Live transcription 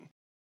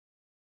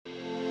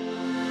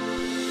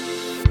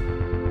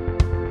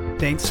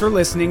Thanks for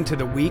listening to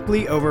the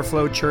weekly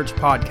Overflow Church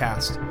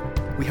podcast.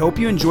 We hope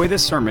you enjoy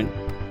this sermon.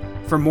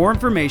 For more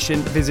information,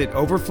 visit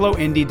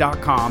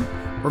overflowindy.com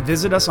or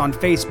visit us on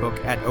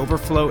Facebook at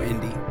Overflow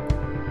Indy.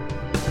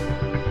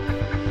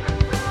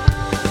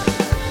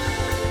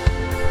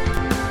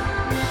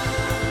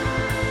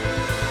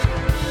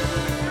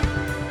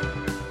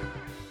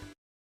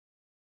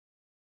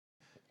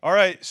 All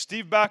right,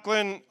 Steve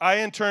Backlund. I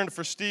interned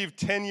for Steve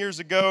 10 years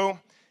ago,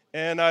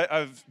 and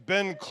I've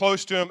been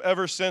close to him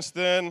ever since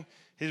then.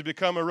 He's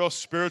become a real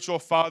spiritual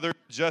father to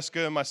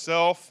Jessica and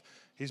myself.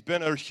 He's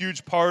been a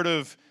huge part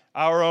of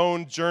our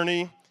own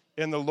journey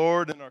in the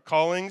Lord and our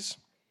callings.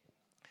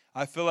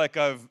 I feel like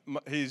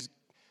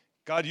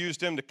God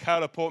used him to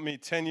catapult me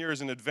 10 years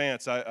in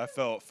advance, I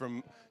felt,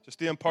 from just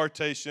the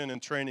impartation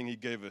and training he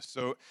gave us.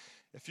 So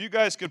if you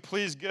guys could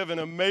please give an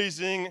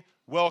amazing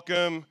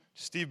welcome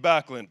to Steve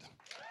Backlund.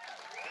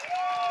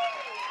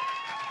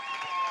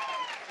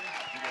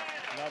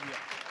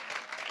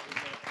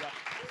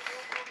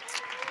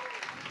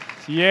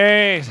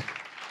 Yay.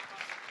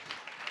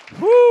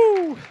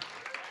 Woo.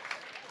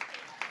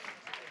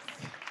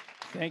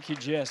 Thank you,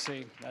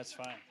 Jesse. That's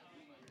fine.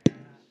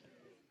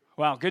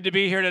 Wow, good to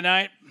be here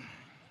tonight.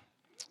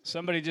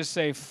 Somebody just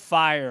say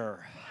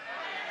fire.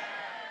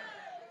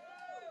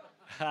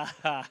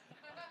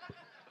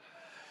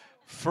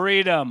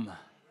 Freedom.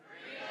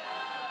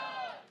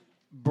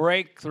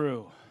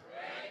 Breakthrough.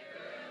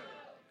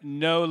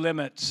 No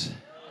limits.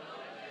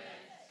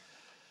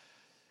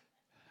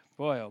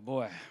 Boy, oh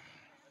boy.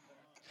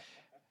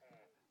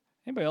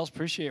 Anybody else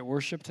appreciate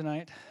worship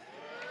tonight?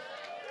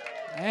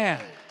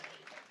 Man,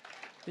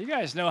 you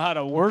guys know how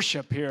to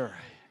worship here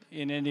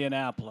in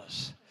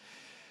Indianapolis.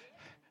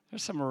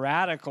 There's some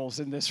radicals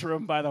in this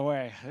room, by the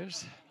way.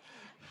 There's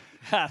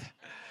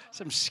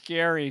some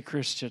scary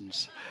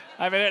Christians.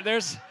 I mean,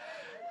 there's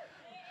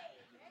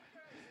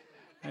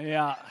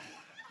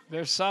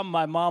some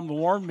my mom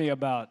warned me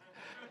about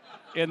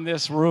in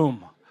this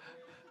room.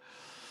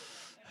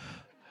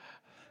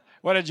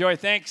 What a joy.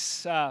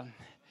 Thanks,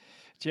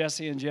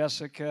 Jesse and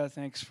Jessica.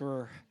 Thanks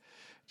for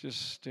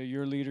just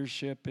your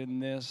leadership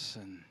in this,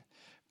 and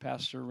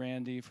Pastor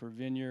Randy for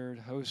Vineyard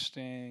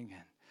hosting,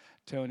 and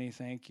Tony,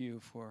 thank you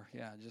for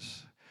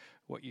just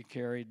what you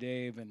carry,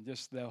 Dave, and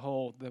just the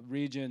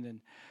region.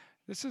 And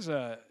this is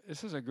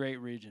a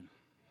great region.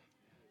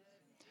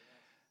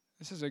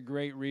 This is a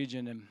great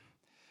region, and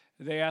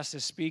they asked the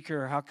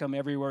speaker, how come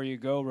everywhere you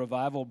go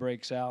revival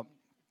breaks out?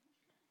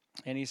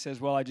 And he says,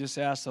 well, I just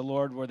asked the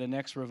Lord where the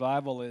next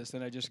revival is,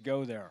 then I just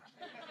go there.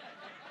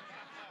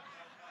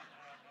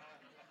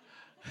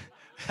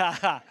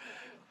 I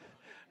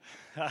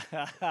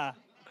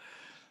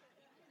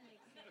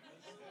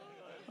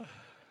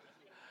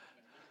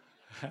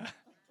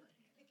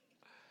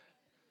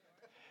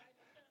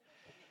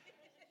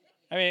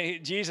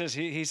mean, Jesus,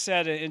 he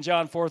said in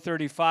John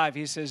 4:35,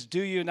 he says,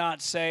 do you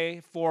not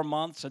say 4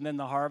 months and then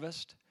the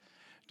harvest?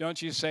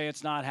 Don't you say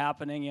it's not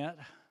happening yet?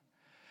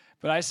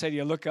 But I say to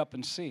you, look up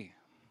and see.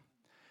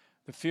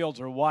 The fields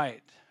are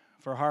white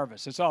for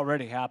harvest. It's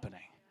already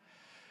happening.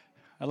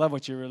 I love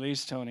what you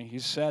released, Tony. You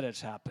said it's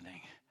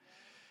happening.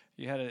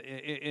 You had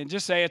and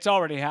just say it's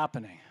already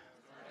happening.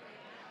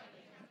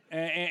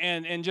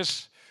 And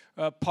just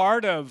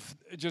part of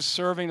just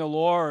serving the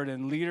Lord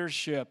and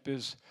leadership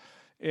is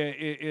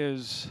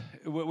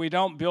we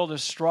don't build a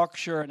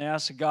structure and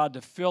ask God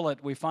to fill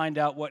it. We find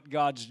out what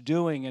God's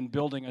doing and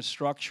building a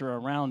structure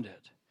around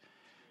it.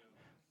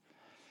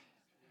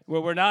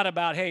 Well, we're not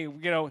about, hey,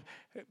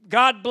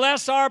 God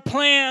bless our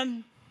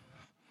plan.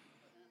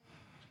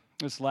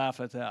 Let's laugh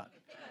at that.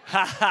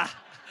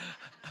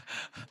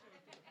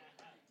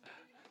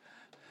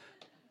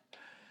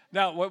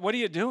 Now, what are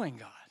you doing,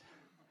 God?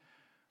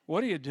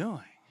 What are you doing?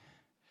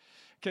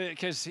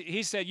 Because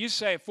he said, you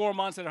say 4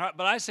 months,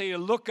 but I say you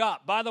look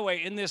up. By the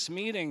way, in this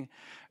meeting,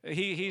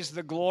 he's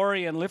the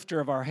glory and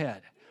lifter of our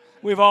head.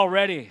 We've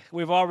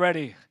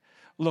already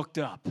looked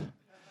up.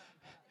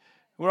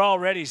 We're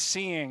already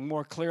seeing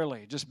more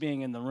clearly just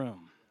being in the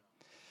room.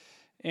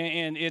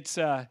 And it's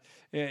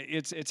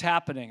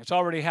happening. It's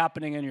already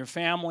happening in your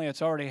family.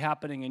 It's already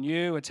happening in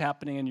you. It's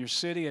happening in your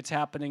city. It's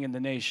happening in the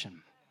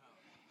nation.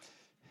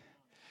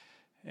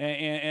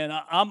 And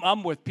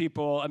I'm with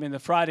people, the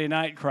Friday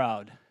night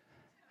crowd.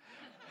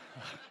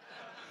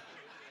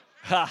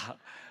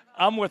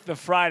 I'm with the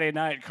Friday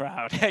night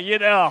crowd.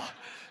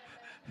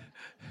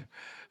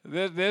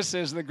 This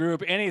is the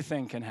group,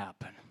 anything can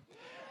happen.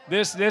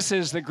 This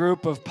is the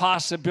group of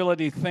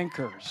possibility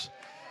thinkers.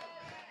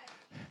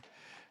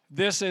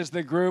 This is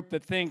the group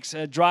that thinks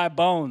dry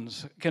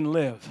bones can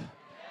live.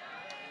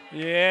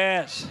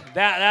 Yes,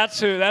 that's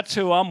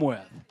who I'm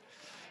with.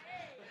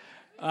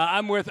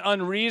 I'm with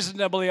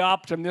unreasonably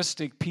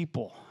optimistic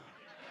people.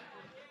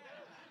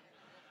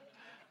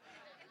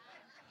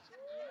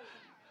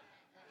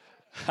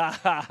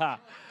 Matter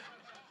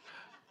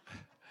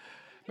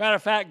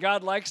of fact,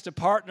 God likes to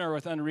partner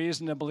with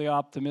unreasonably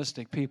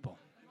optimistic people.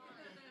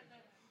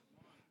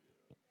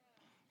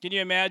 Can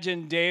you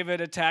imagine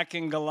David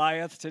attacking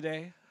Goliath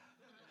today?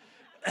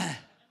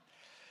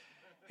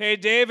 Hey,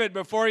 David,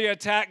 before you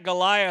attack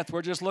Goliath,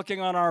 we're just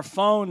looking on our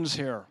phones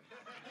here.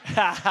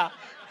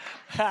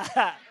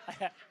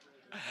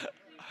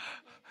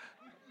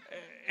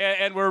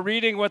 And we're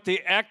reading what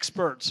the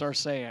experts are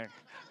saying.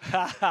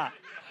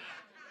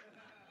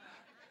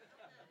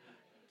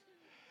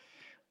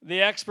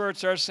 The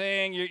experts are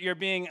saying you're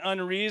being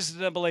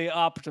unreasonably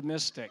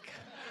optimistic.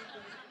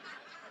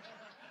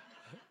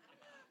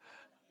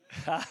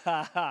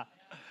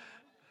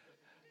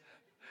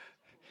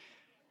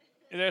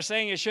 They're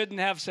saying you shouldn't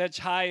have such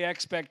high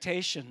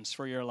expectations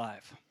for your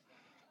life.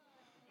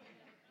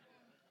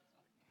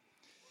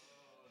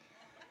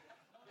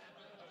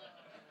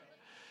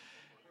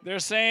 They're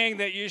saying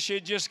that you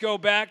should just go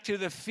back to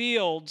the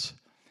fields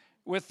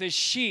with the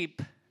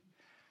sheep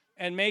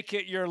and make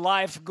it your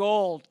life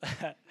goal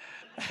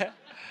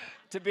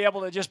to be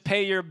able to just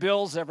pay your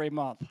bills every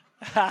month.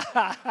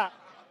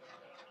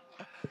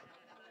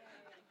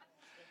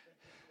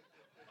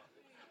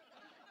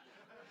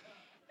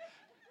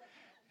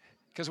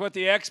 Because what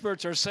the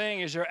experts are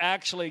saying is you're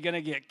actually going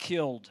to get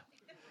killed.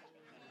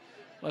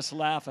 Let's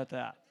laugh at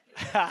that.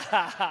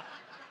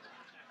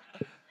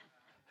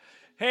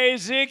 Hey,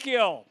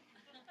 Ezekiel,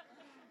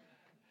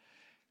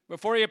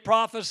 before you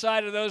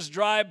prophesy to those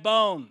dry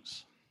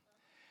bones,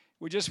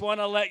 we just want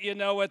to let you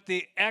know what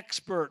the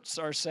experts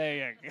are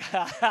saying.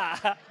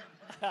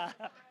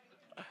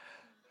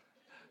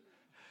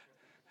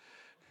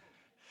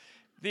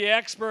 The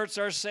experts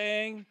are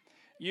saying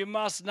you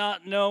must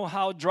not know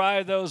how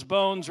dry those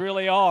bones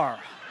really are.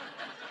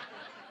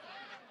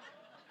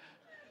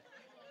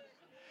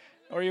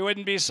 Or you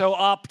wouldn't be so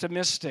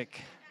optimistic.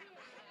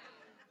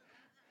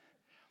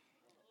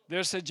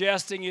 They're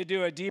suggesting you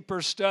do a deeper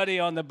study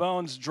on the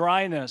bone's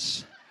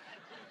dryness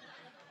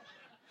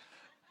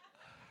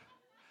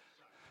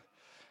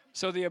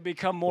so that you'll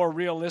become more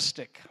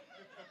realistic.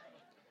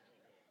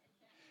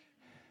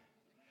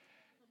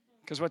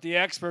 Because what the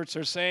experts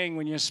are saying,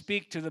 when you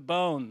speak to the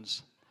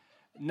bones,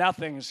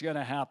 nothing's going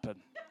to happen.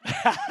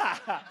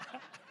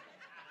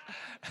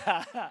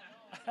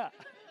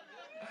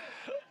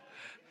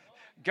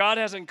 God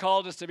hasn't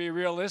called us to be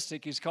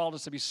realistic. He's called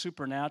us to be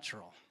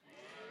supernatural.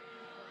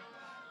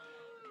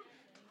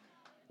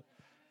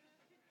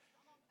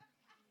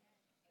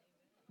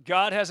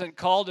 God hasn't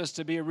called us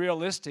to be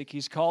realistic.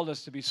 He's called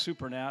us to be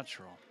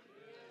supernatural.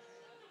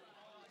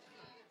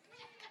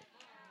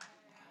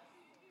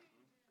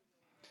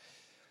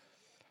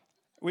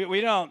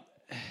 We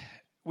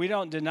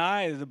don't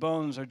deny the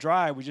bones are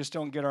dry. We just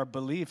don't get our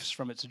beliefs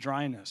from its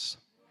dryness.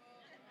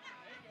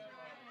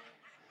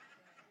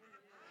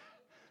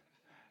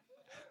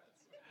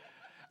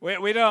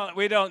 We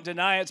don't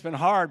deny it's been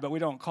hard, but we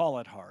don't call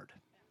it hard.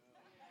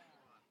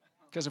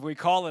 Because if we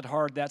call it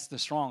hard, that's the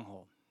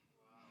stronghold.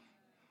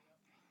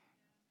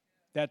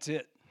 That's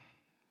it.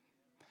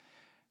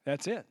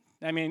 That's it.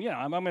 I mean,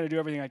 I'm going to do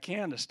everything I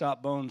can to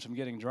stop bones from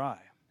getting dry.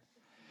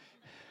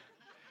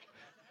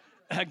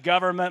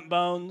 Government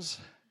bones,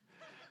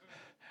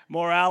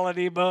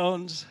 morality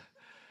bones,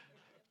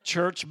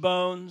 church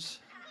bones,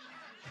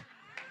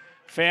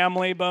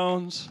 family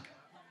bones.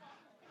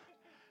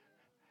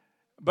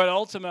 But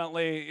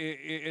ultimately,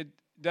 it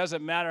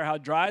doesn't matter how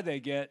dry they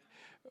get.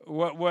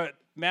 What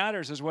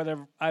matters is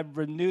whether I've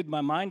renewed my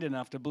mind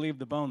enough to believe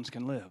the bones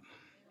can live.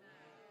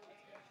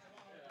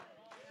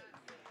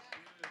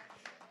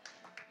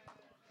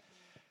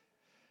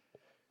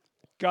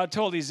 God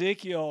told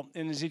Ezekiel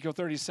in Ezekiel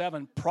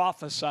 37,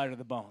 prophesy to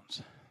the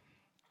bones.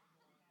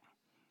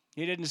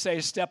 He didn't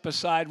say, step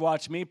aside,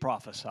 watch me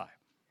prophesy.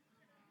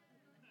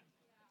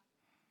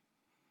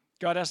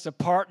 God has to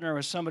partner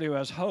with somebody who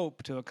has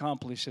hope to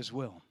accomplish his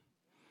will.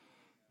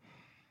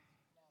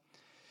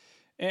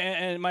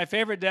 And my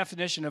favorite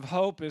definition of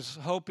hope is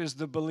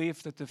the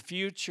belief that the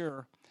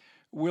future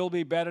will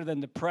be better than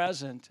the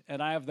present,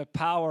 and I have the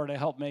power to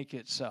help make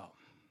it so.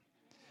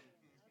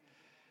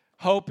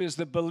 Hope is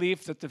the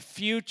belief that the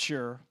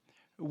future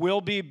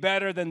will be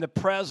better than the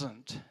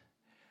present,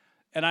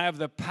 and I have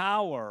the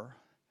power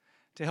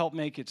to help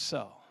make it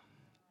so.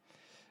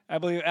 I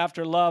believe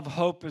after love,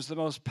 hope is the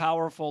most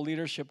powerful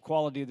leadership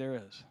quality there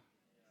is.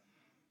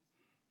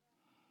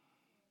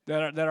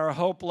 That our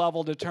hope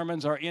level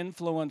determines our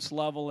influence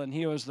level, and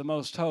he who has the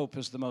most hope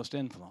is the most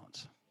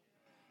influence.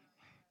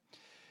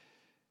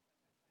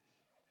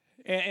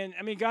 And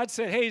I mean, God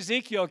said, hey,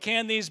 Ezekiel,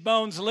 can these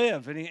bones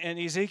live? And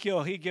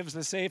Ezekiel, he gives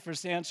the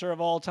safest answer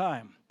of all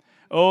time.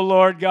 Oh,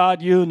 Lord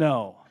God, you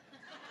know.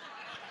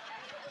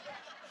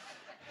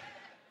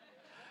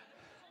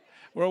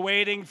 We're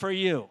waiting for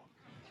you.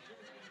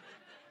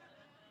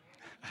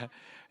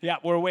 Yeah,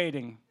 we're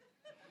waiting.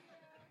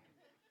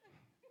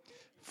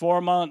 4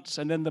 months,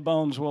 and then the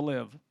bones will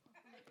live.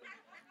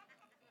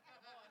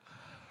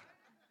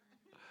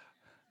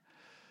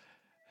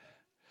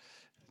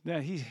 Now,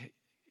 he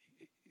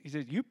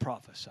said, you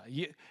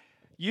prophesy.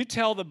 You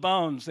tell the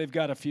bones they've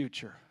got a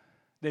future.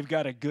 They've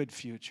got a good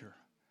future.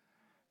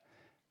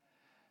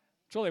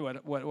 It's really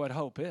what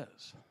hope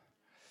is.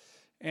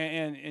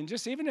 And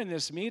just even in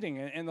this meeting,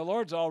 and the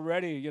Lord's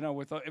already,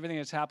 with everything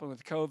that's happened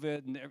with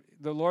COVID, and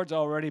the Lord's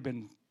already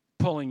been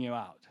pulling you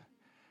out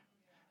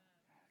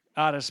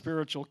of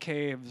spiritual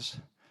caves,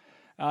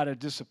 out of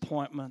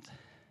disappointment,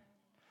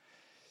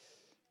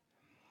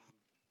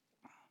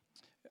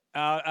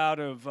 out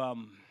of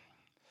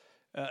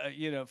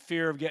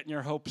fear of getting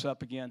your hopes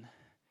up again.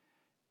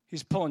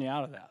 He's pulling you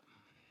out of that.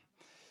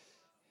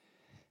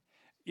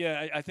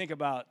 Yeah, I think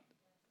about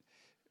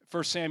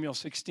 1 Samuel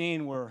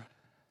 16, where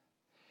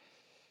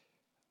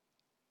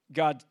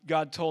God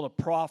told a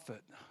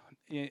prophet,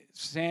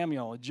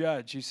 Samuel, a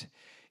judge,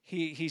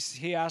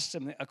 he asked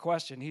him a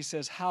question. He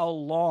says, how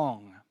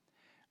long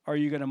are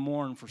you going to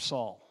mourn for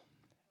Saul?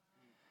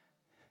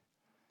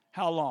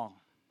 How long?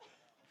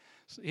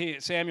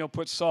 Samuel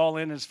put Saul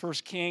in as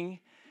first king,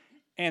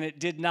 and it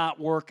did not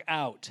work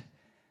out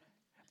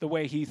the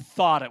way he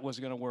thought it was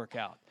going to work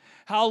out.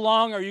 How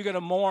long are you going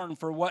to mourn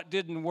for what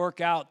didn't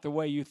work out the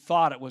way you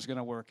thought it was going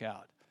to work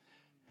out?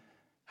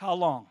 How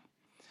long?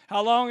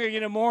 How long are you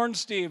going to mourn,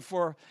 Steve,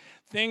 for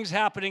things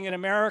happening in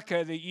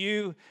America that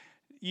you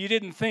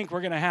didn't think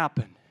were going to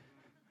happen?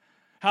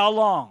 How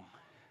long?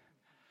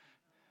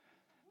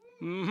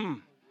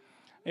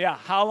 Yeah,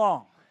 how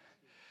long?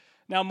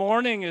 Now,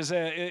 mourning is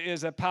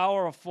a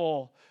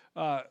powerful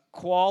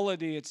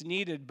quality. It's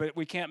needed, but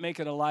we can't make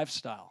it a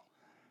lifestyle.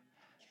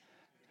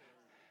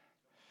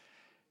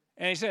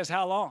 And he says,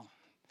 how long?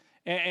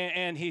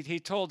 And he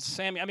told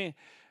Samuel,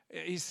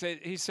 he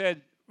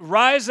said,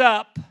 rise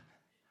up,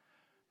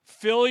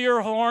 fill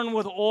your horn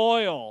with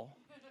oil,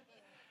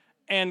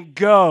 and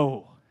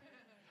go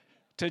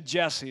to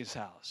Jesse's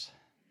house.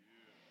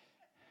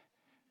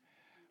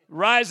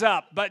 Rise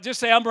up, but just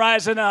say, I'm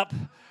rising up.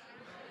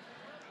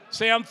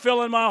 Say, I'm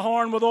filling my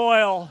horn with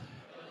oil.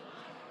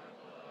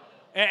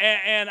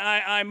 And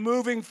I'm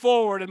moving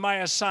forward in my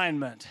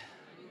assignment.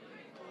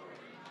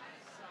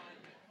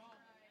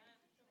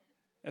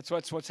 That's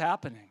what's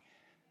happening.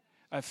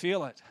 I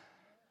feel it.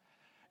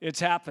 It's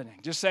happening.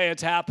 Just say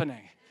it's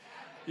happening.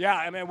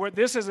 Yeah,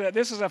 this is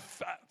a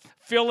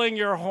filling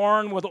your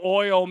horn with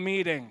oil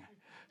meeting.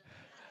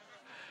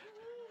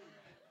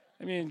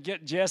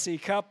 Get Jesse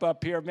Cup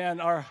up here, man.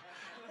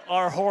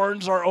 Our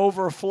horns are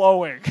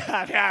overflowing.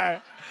 Yeah.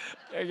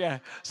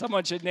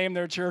 Someone should name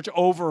their church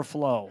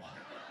Overflow.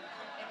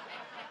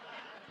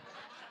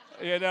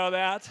 You know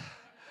that?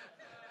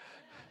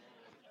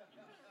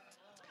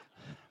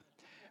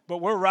 But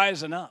we're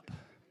rising up.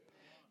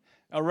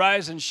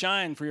 Arise and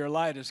shine, for your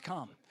light has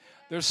come.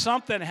 There's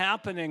something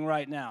happening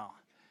right now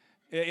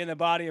in the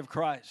body of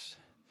Christ.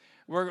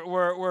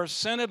 Where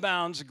sin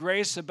abounds,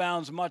 grace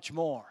abounds much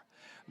more.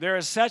 There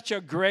is such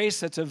a grace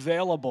that's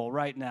available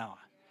right now.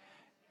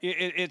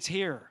 It's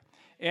here.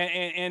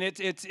 And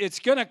it's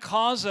going to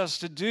cause us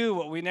to do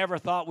what we never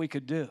thought we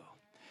could do.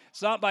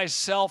 It's not by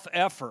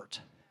self-effort.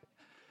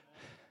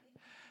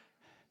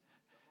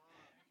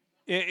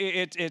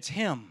 It's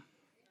Him.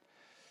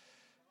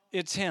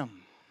 It's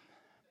Him.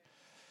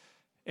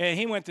 And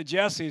he went to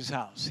Jesse's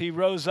house. He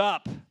rose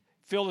up,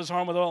 filled his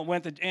horn with oil,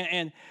 went to,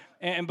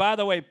 and by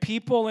the way,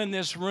 people in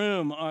this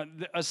room,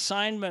 the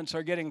assignments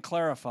are getting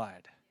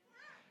clarified.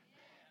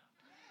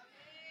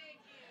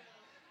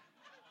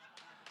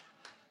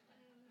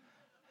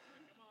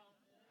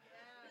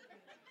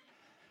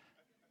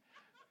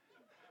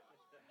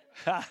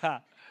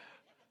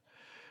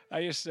 I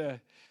used to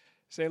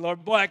say,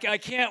 Lord, boy, I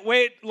can't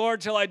wait,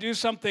 Lord, till I do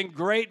something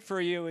great for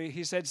you.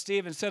 He said,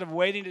 Steve, instead of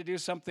waiting to do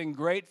something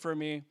great for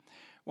me,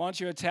 why don't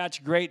you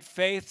attach great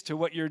faith to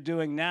what you're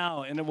doing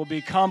now, and it will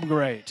become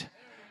great.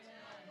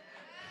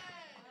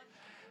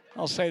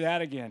 I'll say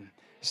that again.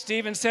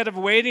 Steve, instead of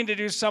waiting to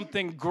do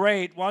something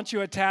great, why don't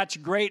you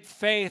attach great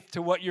faith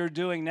to what you're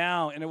doing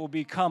now, and it will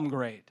become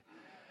great.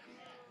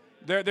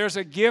 There's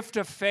a gift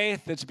of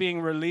faith that's being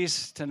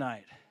released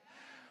tonight.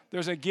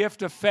 There's a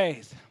gift of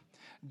faith.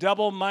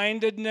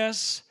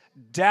 Double-mindedness,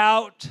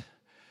 doubt,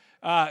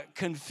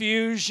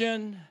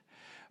 confusion,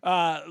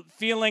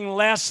 feeling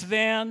less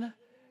than.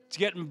 It's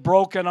getting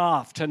broken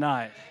off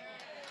tonight.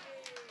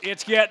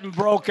 It's getting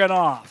broken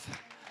off.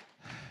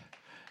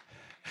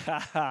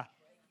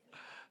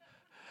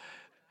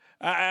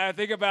 I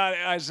think about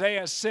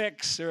Isaiah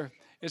 6, or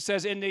it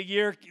says in the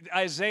year,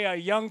 Isaiah, a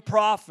young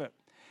prophet,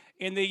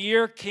 in the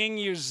year King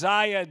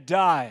Uzziah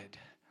died,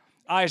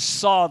 I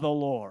saw the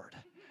Lord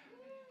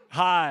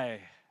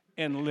high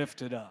and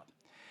lifted up.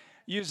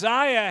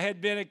 Uzziah had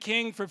been a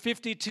king for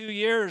 52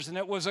 years, and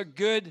it was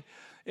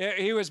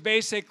he was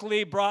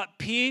basically brought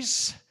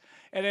peace,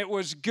 and it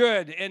was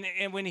good.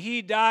 And when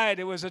he died,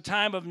 it was a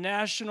time of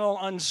national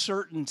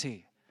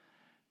uncertainty.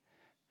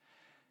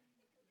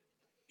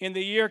 In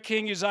the year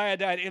King Uzziah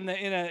died, in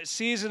a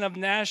season of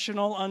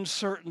national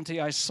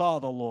uncertainty, I saw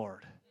the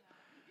Lord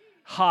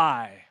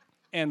high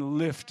and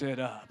lifted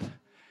up.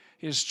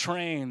 His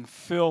train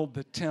filled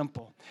the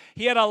temple.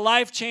 He had a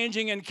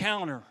life-changing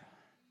encounter.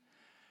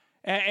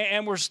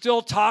 And we're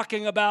still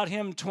talking about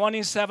him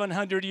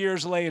 2,700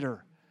 years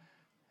later.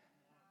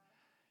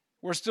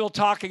 We're still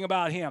talking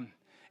about him.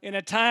 In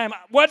a time,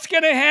 what's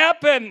going to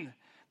happen?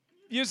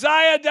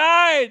 Uzziah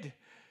died.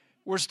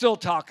 We're still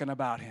talking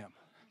about him.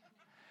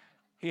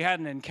 He had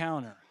an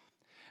encounter.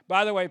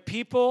 By the way,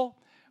 people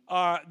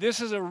this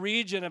is a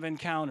region of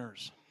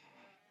encounters.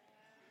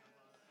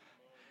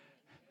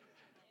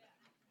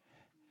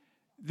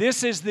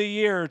 This is the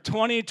year,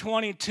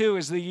 2022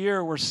 is the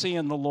year we're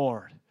seeing the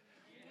Lord.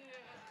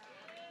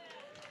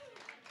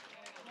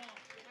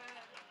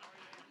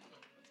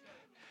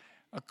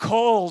 A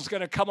coal's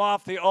going to come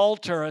off the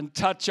altar and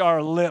touch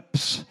our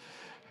lips.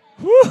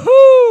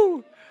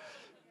 Woohoo!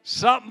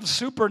 Something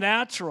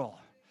supernatural.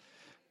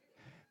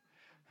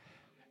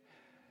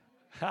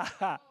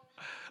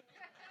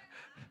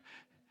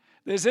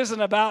 This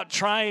isn't about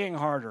trying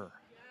harder.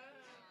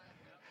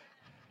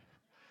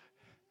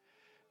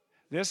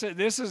 This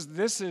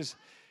is,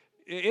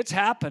 it's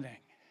happening.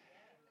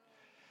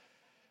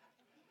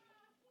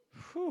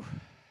 Whew.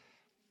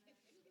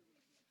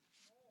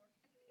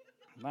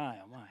 My,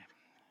 oh my.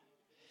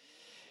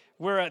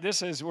 We're at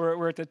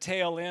the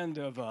tail end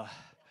of about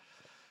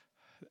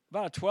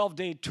a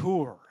 12-day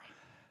tour,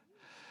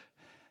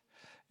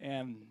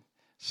 and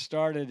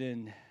started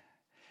in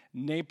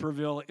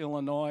Naperville,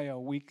 Illinois, a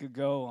week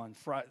ago on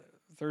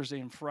Thursday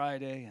and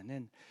Friday, and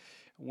then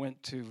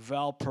went to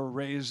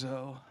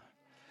Valparaiso,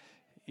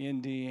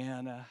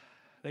 Indiana.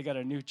 They got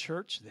a new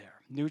church there,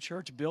 new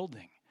church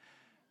building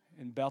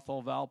in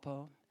Bethel,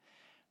 Valpo.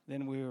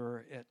 Then we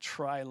were at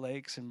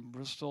Tri-Lakes in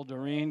Bristol.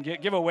 Doreen,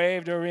 give a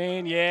wave,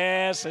 Doreen.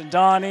 Yes, and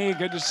Donnie,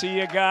 good to see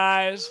you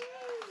guys.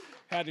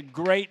 Had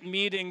great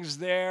meetings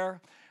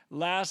there.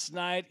 Last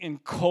night in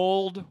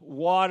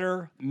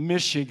Coldwater,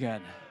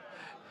 Michigan.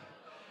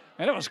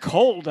 And it was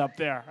cold up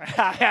there.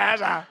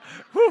 Had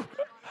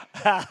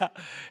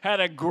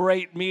a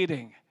great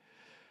meeting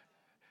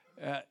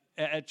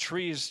at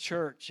Trees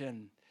Church.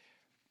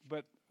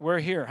 But we're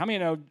here. How many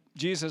know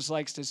Jesus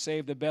likes to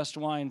save the best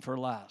wine for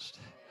last?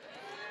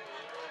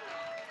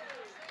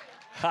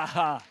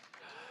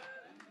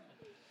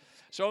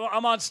 So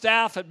I'm on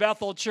staff at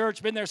Bethel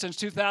Church, been there since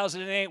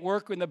 2008,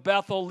 work in the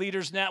Bethel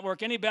Leaders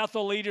Network. Any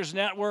Bethel Leaders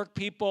Network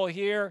people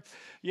here?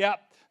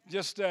 Yep.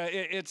 Just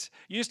it's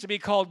used to be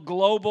called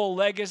Global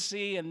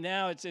Legacy, and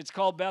now it's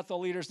called Bethel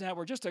Leaders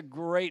Network. Just a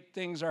great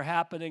things are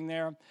happening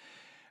there.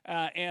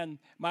 And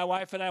my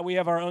wife and I, we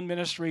have our own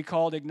ministry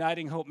called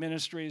Igniting Hope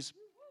Ministries,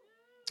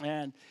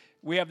 and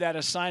we have that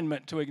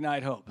assignment to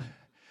ignite hope.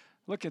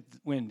 Look at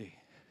Wendy.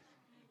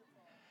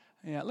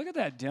 Yeah, look at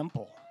that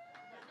dimple.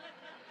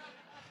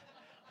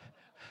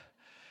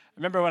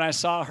 Remember when I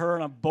saw her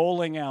in a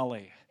bowling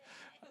alley?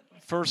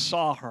 First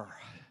saw her,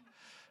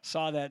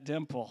 saw that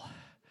dimple.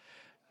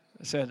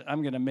 I said,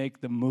 I'm going to make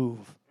the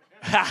move.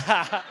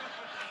 Yeah.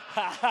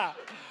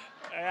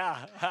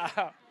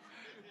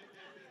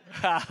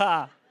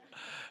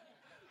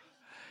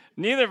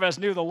 Neither of us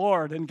knew the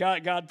Lord, and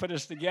God put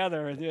us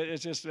together.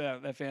 It's just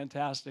a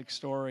fantastic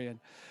story, and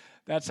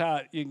that's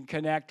how you can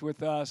connect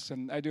with us.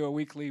 And I do a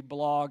weekly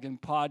blog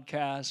and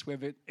podcast. We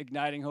have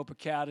Igniting Hope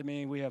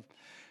Academy. We have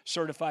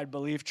certified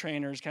belief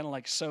trainers, kind of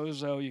like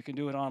Sozo. You can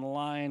do it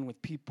online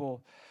with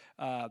people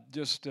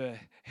just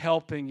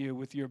helping you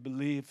with your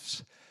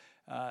beliefs,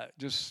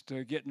 just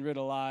getting rid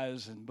of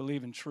lies and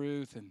believing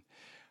truth.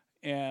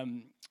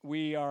 And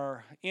we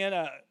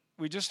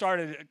just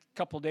started a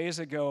couple days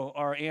ago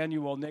our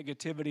annual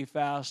negativity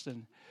fast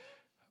and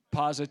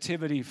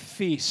positivity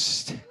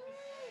feast.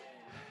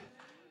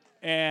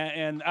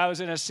 And I was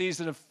in a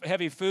season of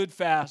heavy food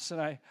fasts, and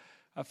I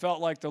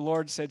felt like the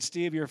Lord said,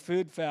 Steve, your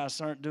food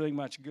fasts aren't doing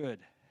much good.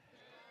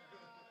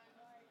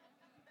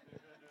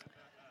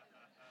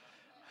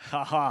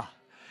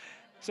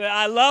 So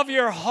I love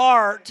your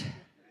heart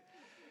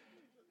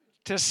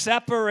to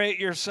separate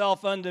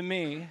yourself unto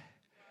me,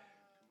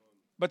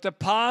 but the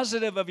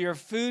positive of your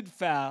food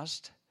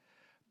fast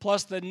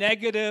plus the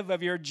negative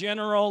of your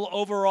general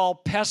overall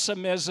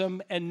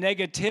pessimism and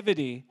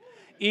negativity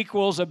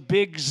equals a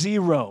big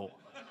zero.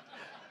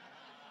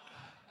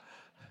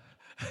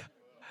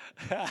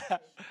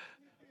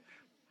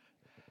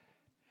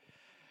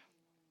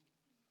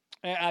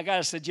 I got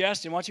a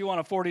suggestion. Why don't you want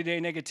a 40-day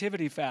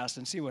negativity fast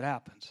and see what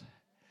happens?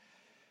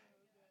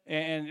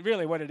 And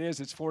really what it is,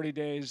 it's 40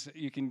 days.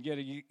 You can get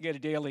a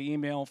daily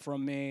email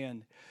from me,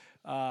 and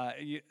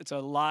it's a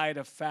lie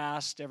to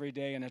fast every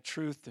day and a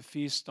truth to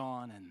feast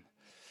on.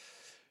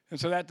 And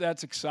so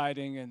that's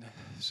exciting. And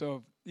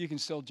so you can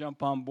still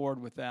jump on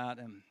board with that.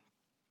 And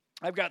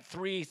I've got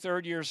 3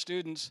 third-year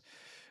students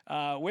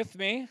with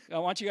me. I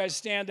want you guys to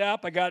stand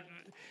up. I got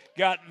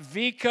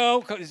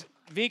Vico.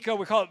 Vico,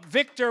 we call it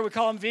Victor. We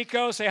call him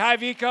Vico. Say hi,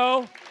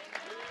 Vico.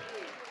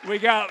 We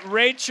got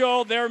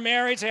Rachel. They're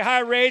married. Say hi,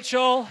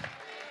 Rachel.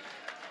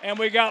 And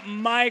we got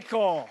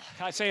Michael.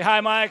 I say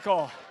hi,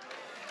 Michael.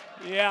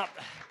 Yeah,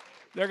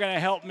 they're going to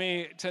help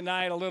me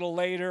tonight a little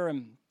later,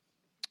 and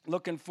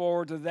looking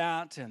forward to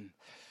that. And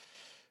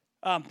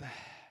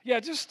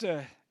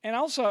and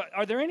also,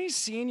 are there any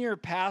senior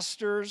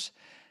pastors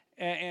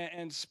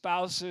and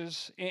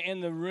spouses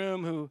in the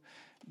room who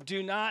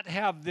do not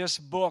have this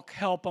book,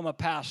 Help I'm a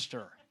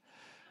Pastor?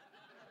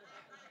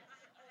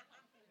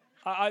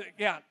 The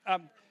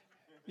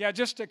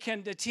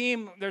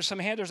team, there's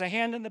a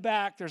hand in the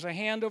back, there's a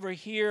hand over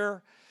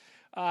here.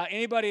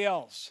 Anybody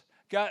else?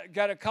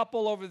 Got a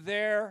couple over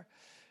there.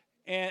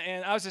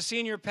 And I was a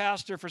senior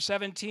pastor for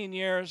 17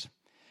 years.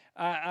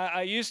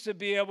 I used to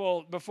be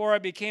able, before I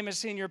became a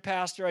senior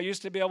pastor, I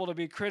used to be able to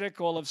be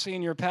critical of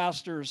senior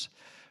pastors.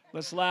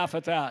 Let's laugh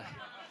at that.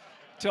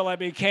 Till I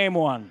became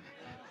one.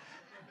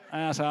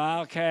 And I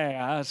said,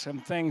 okay, some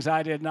things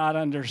I did not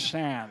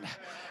understand.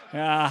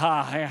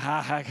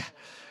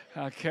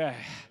 Okay.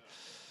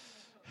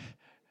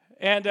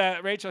 And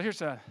Rachel,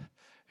 here's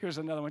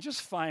another one.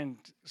 Just find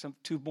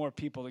two more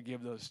people to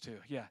give those to.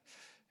 Yeah,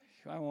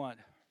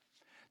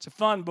 it's a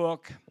fun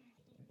book.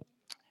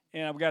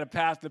 And I've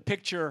got the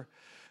picture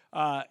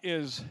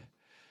is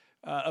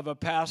of a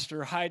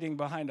pastor hiding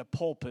behind a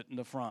pulpit in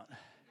the front.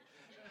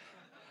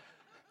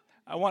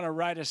 I want to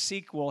write a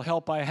sequel,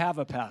 Help I Have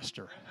a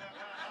Pastor.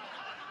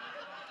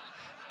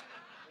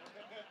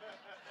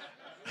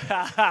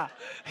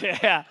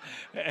 Yeah,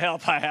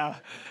 help I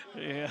have.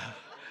 Yeah.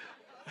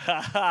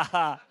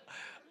 I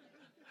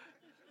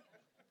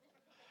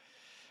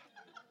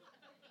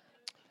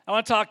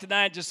want to talk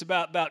tonight just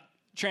about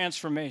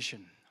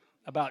transformation,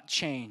 about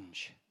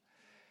change.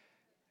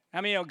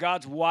 How many know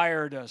God's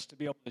wired us to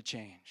be able to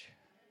change?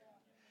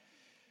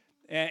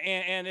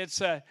 And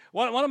it's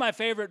one of my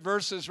favorite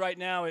verses right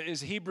now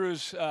is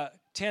Hebrews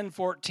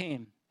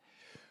 10:14,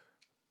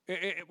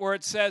 where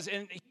it says,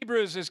 in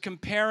Hebrews is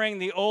comparing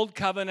the old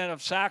covenant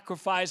of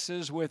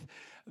sacrifices with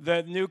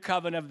the new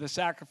covenant of the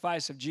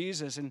sacrifice of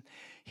Jesus. And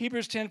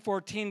Hebrews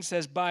 10:14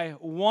 says, by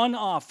one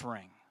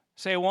offering,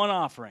 say one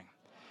offering.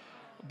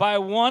 By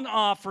one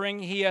offering,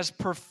 he has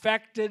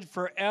perfected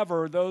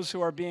forever those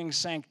who are being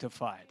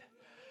sanctified.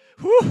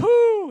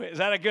 Woo-hoo! Is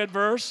that a good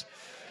verse?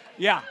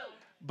 Yeah.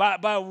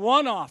 By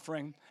one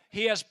offering,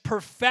 he has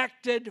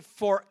perfected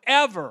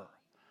forever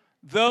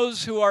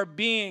those who are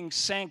being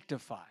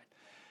sanctified.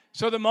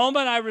 So the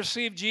moment I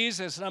receive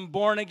Jesus and I'm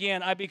born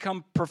again, I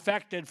become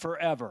perfected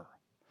forever.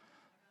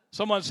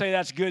 Someone say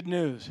that's good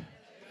news.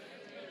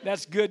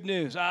 That's good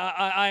news.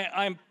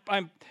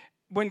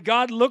 When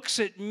God looks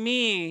at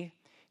me,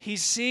 he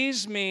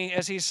sees me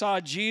as he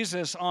saw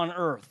Jesus on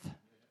earth.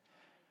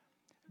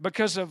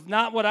 Because of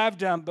not what I've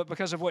done, but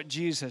because of what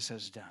Jesus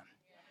has done.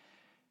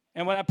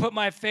 And when I put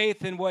my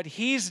faith in what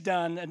he's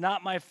done and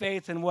not my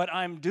faith in what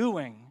I'm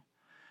doing,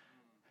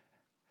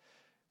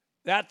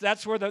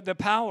 that's where the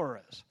power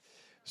is.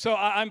 So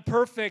I'm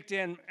perfect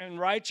in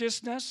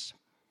righteousness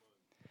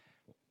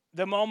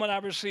the moment I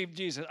receive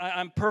Jesus.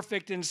 I'm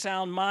perfect in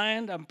sound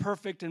mind. I'm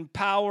perfect in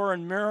power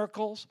and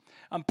miracles.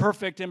 I'm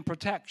perfect in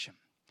protection.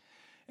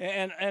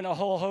 And a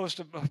whole host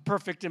of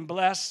perfect in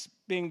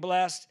being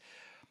blessed.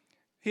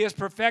 He has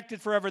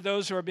perfected forever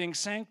those who are being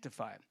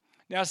sanctified.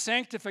 Now,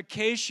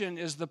 sanctification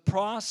is the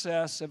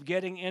process of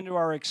getting into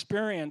our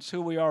experience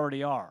who we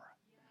already are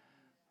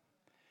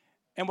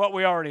and what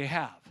we already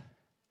have.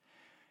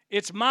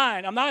 It's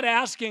mine. I'm not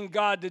asking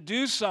God to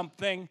do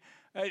something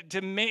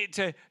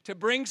to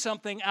bring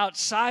something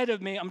outside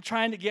of me. I'm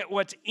trying to get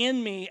what's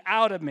in me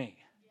out of me.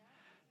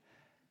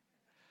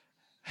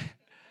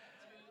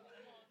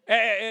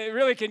 It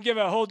really can give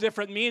a whole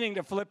different meaning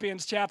to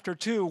Philippians chapter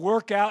 2.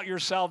 Work out your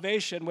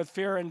salvation with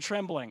fear and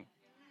trembling.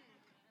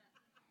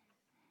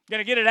 Got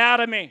to get it out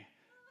of me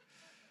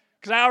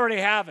because I already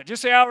have it.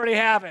 Just say, I already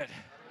have it.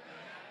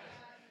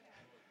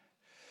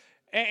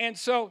 And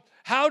so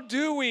how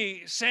do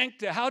we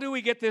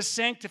get this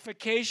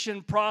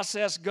sanctification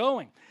process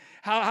going?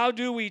 How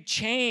do we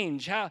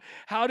change?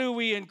 How do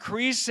we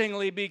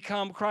increasingly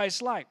become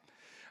Christ-like?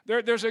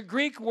 There's a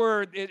Greek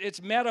word, it's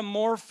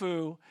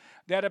metamorpho,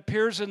 that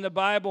appears in the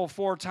Bible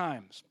 4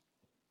 times.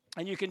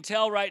 And you can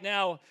tell right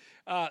now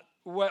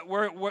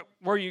where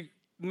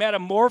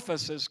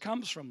metamorphosis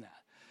comes from that.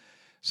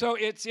 So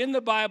it's in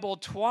the Bible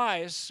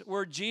twice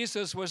where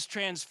Jesus was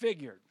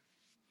transfigured.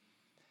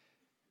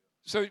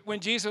 So when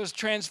Jesus was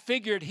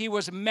transfigured, he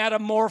was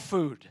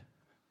metamorphosed.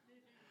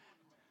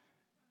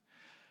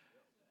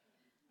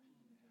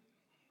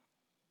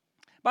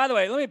 By the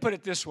way, let me put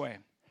it this way.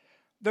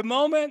 The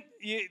moment,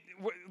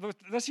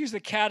 let's use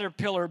the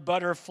caterpillar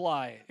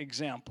butterfly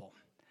example.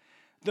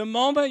 The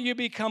moment you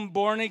become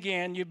born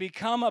again, you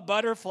become a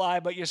butterfly,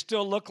 but you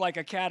still look like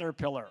a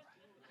caterpillar.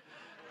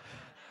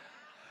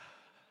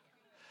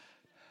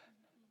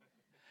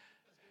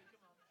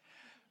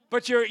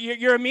 But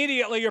you're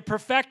immediately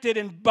perfected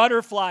in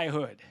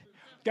butterflyhood.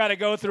 Got to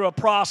go through a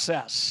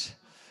process.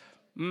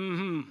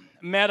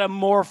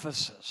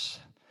 Metamorphosis.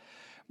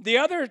 The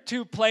other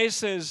 2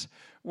 places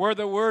where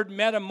the word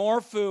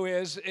metamorpho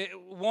is,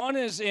 one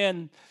is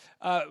in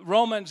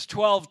Romans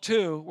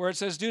 12:2, where it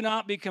says, do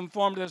not be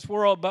conformed to this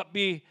world, but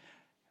be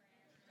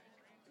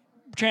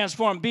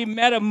transformed. Be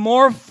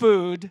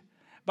metamorphosed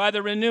by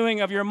the renewing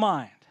of your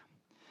mind.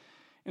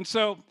 And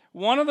so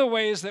one of the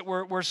ways that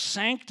we're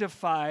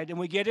sanctified and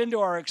we get into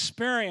our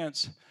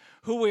experience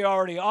who we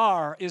already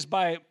are is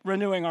by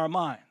renewing our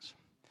minds.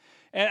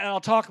 And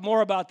I'll talk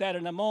more about that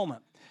in a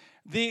moment.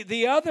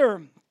 The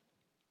other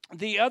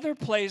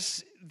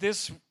place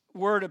this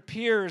word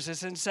appears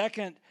is in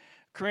 2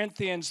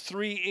 Corinthians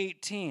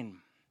 3:18,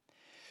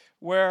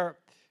 where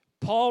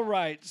Paul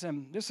writes,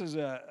 and this is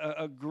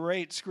a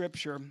great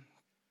scripture.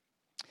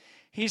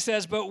 He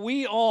says, but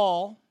we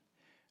all,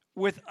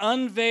 with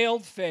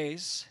unveiled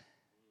face,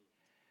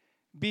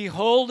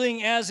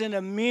 beholding as in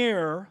a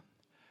mirror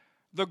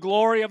the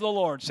glory of the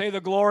Lord. Say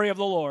the glory of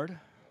the Lord.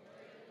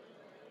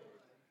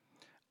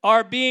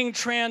 Are being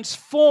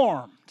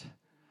transformed,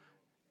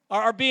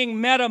 are being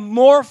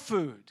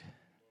metamorphosed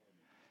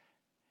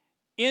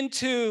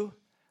into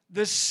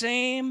the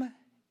same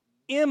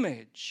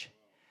image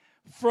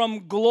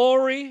from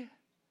glory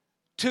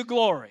to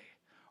glory.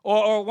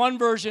 Or one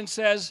version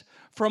says,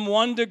 from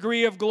one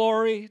degree of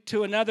glory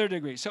to another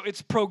degree. So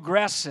it's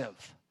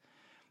progressive.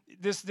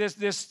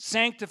 This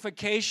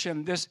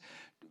sanctification, this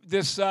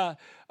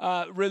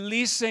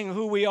releasing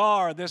who we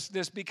are,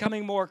 this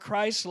becoming more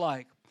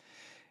Christ-like.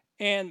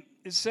 And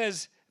it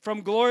says,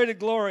 from glory to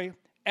glory,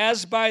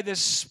 as by the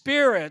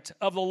Spirit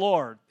of the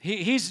Lord.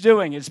 He's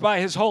doing it. It's by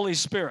His Holy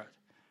Spirit.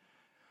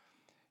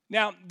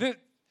 Now,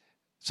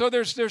 so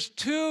there's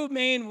two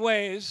main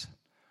ways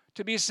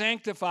to be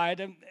sanctified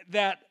and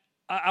that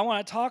I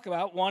want to talk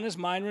about. One is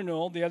mind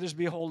renewal. The other is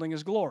beholding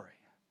His glory.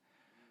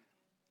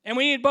 And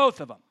we need both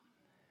of them.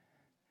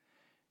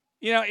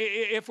 You know,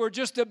 if we're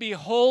just a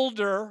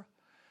beholder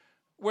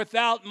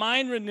without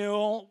mind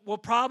renewal, we'll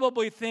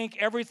probably think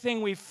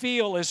everything we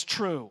feel is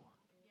true.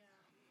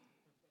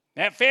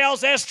 It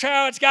feels this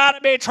true, it's got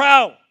to be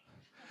true.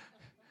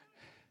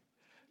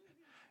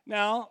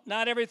 No,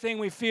 not everything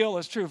we feel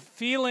is true.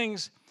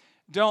 Feelings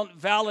don't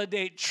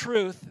validate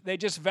truth. They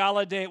just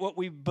validate what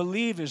we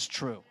believe is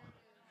true.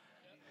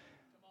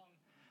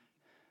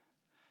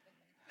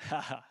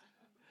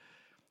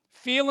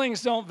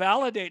 Feelings don't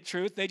validate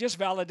truth. They just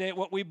validate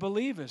what we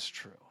believe is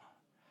true.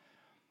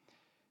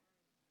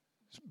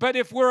 But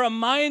if we're a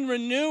mind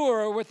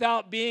renewer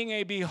without being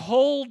a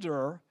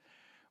beholder,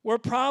 we're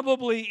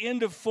probably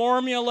into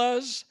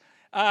formulas.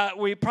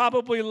 We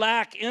probably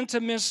lack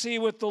intimacy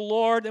with the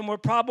Lord, and we're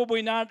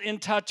probably not in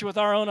touch with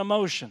our own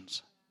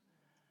emotions.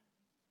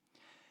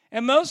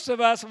 And most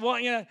of us, well,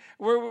 you know,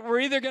 we're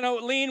either going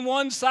to lean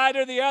one side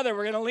or the other.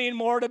 We're going to lean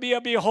more to be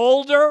a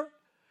beholder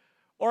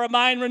or a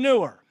mind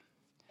renewer.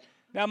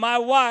 Now, my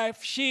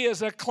wife, she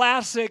is a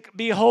classic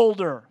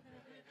beholder.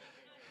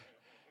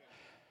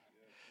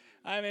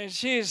 I mean,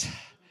 she's,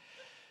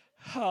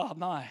 oh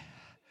my.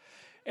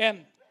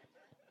 And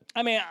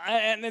I mean,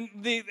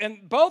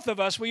 and both of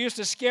us, we used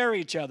to scare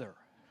each other.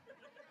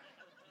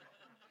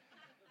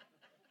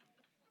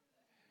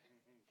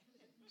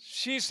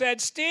 She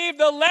said, Steve,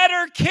 the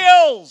letter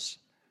kills.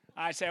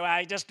 I say, well,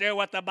 I just do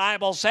what the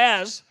Bible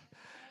says.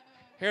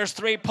 Here's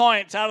 3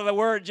 points out of the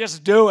word,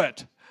 just do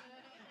it.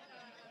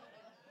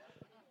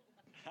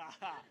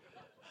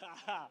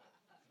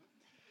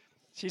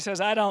 She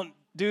says, I don't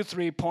do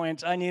 3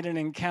 points, I need an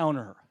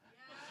encounter.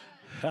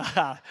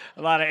 A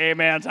lot of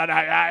amens.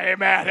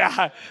 Amen.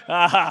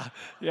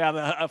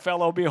 Yeah, a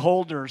fellow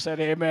beholder said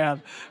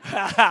amen.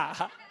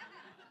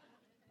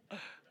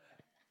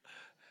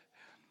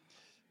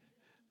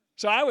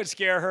 So I would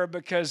scare her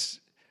because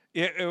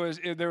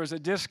there was a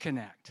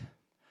disconnect.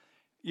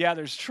 Yeah,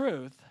 there's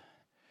truth,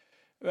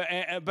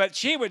 but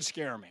she would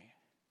scare me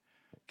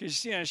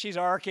because, you know, she's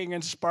arcing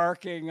and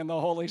sparking in the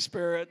Holy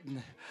Spirit.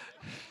 And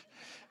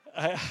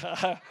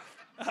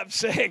I'm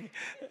saying,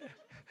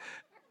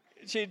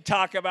 she'd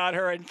talk about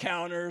her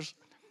encounters.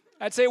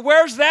 I'd say,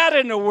 where's that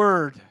in the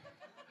Word?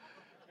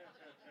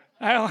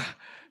 That's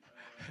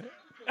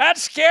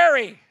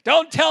scary.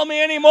 Don't tell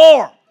me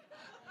anymore.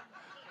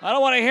 I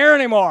don't want to hear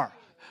anymore.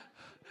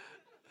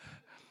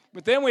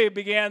 But then we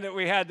began that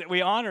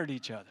we honored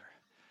each other.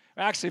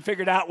 We actually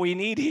figured out we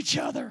need each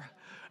other,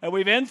 and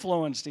we've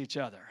influenced each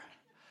other.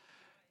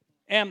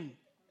 And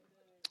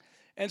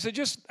so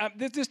just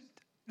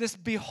this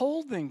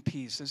beholding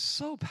piece is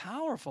so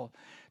powerful,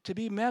 to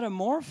be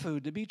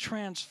metamorphosed, to be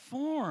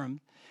transformed.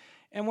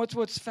 And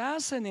what's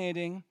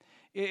fascinating,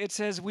 it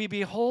says we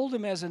behold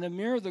Him as in a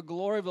mirror, the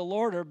glory of the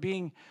Lord, are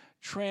being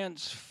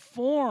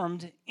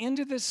transformed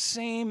into the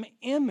same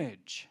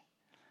image.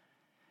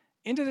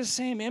 Into the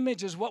same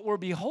image as what we're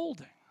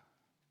beholding.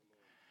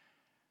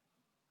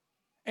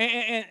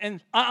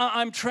 And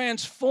I'm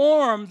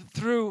transformed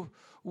through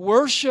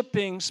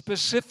worshiping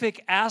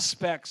specific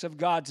aspects of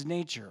God's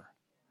nature.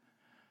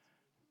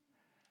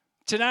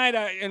 Tonight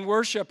in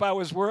worship, I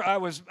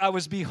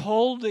was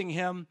beholding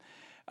Him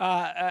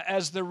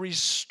as the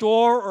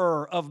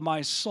restorer of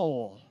my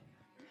soul.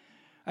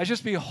 I was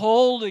just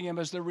beholding Him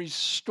as the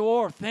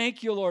restorer.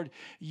 Thank you, Lord.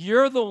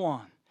 You're the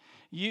one.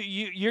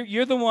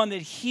 You're the one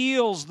that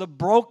heals the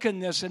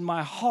brokenness in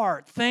my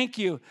heart. Thank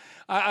you.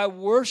 I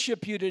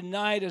worship You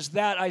tonight as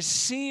that. I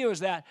see You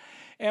as that.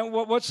 And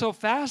what's so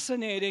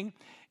fascinating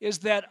is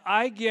that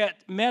I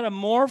get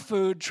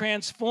metamorphosed,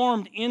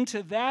 transformed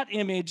into that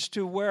image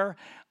to where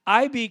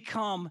I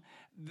become,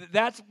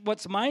 that's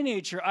what's my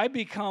nature, I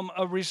become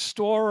a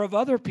restorer of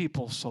other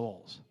people's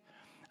souls.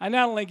 I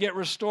not only get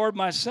restored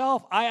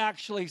myself, I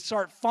actually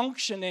start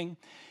functioning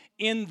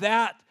in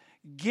that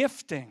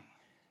gifting.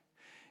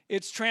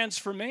 It's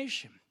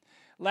transformation.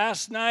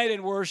 Last night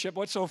in worship,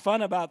 what's so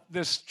fun about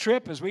this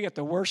trip is we get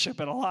to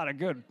worship at a lot of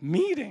good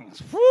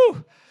meetings.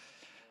 Whew!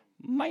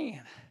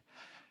 Man.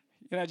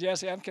 You know,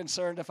 Jesse, I'm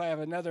concerned if I have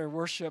another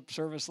worship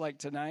service like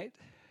tonight,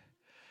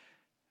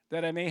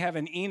 that I may have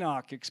an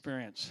Enoch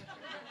experience.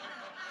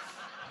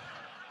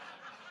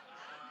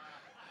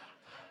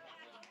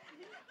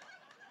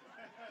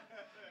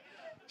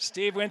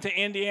 Steve went to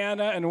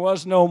Indiana and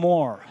was no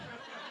more.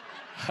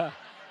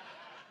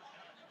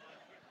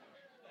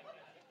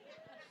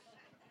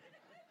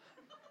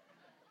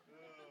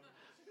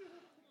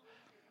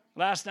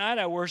 Last night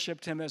I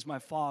worshiped him as my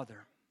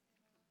Father.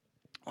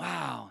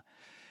 Wow.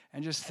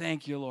 And just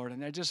thank you, Lord.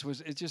 And it's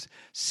just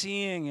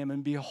seeing him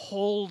and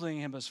beholding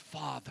him as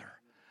Father.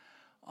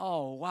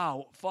 Oh,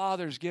 wow.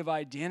 Fathers give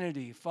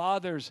identity.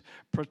 Fathers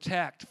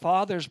protect.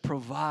 Fathers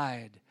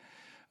provide.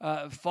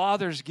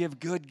 Fathers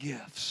give good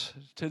gifts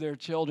to their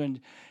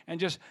children. I'm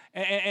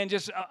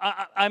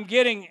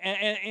getting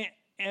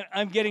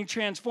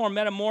transformed,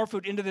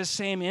 metamorphosed into the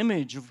same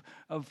image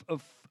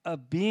of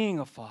being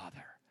a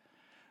father,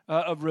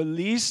 of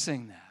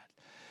releasing that.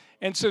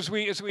 And so as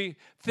we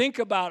think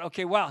about,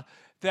 okay, wow,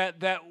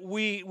 that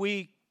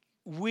we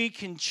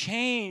can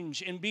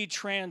change and be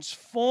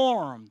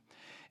transformed.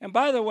 And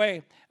by the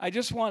way, I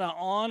just want to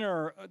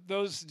honor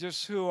those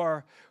just who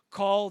are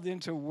called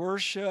into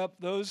worship,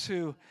 those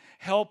who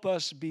help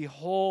us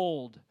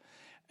behold.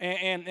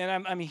 And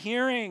I'm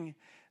hearing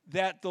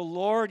that the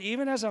Lord,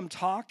 even as I'm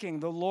talking,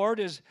 the Lord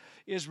is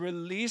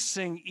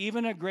releasing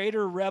even a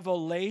greater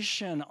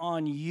revelation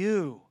on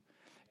you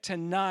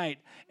tonight.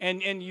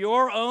 And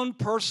your own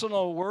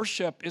personal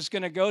worship is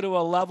going to go to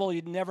a level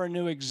you never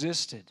knew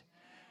existed.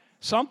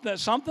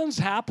 Something's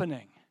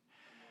happening.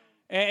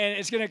 And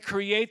it's going to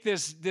create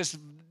this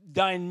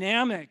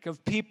dynamic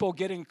of people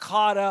getting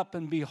caught up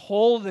and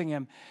beholding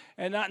him.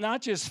 And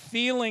not just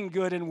feeling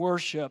good in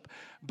worship,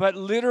 but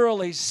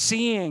literally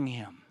seeing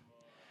him.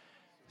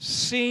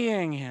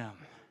 Seeing him.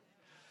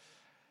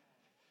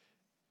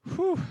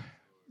 Whew.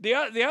 The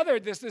other,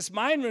 this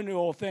mind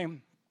renewal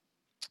thing,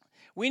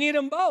 we need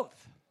them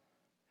both.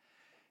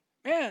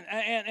 Man,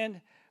 and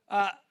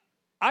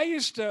I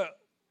used to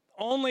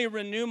only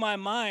renew my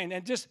mind.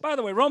 And just, by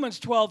the way, Romans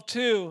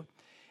 12:2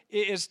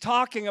 is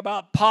talking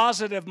about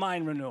positive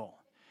mind renewal.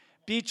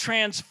 Be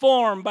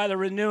transformed by the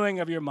renewing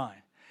of your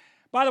mind.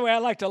 By the way, I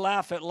like to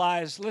laugh at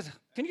lies.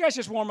 Can you guys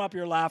just warm up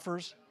your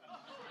laughers?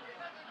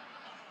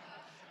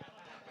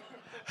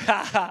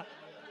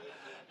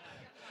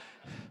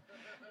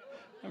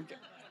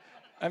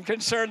 I'm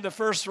concerned the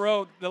first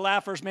row, the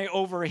laughers may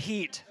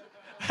overheat.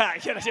 I'm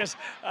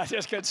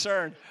just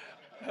concerned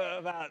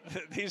about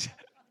these.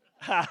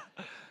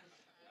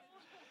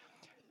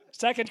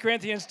 2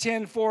 Corinthians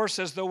 10:4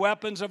 says, the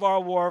weapons of our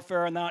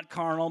warfare are not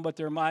carnal, but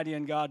they're mighty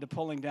in God to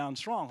pulling down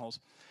strongholds.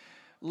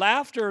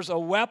 Laughter is a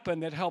weapon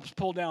that helps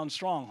pull down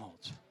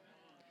strongholds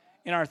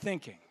in our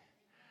thinking.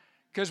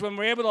 Because when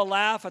we're able to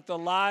laugh at the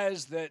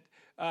lies that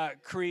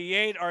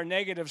create our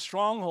negative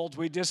strongholds,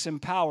 we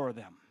disempower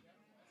them.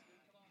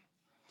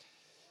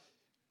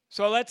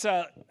 So let's,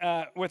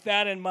 with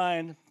that in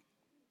mind,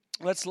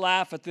 let's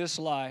laugh at this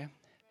lie.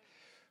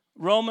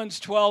 Romans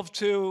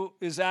 12:2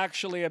 is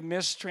actually a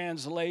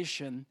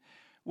mistranslation.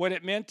 What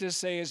it meant to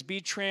say is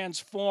be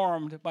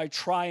transformed by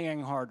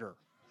trying harder.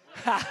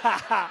 Ha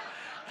ha ha.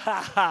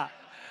 Ha ha.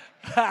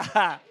 Ha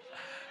ha.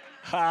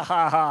 Ha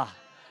ha ha.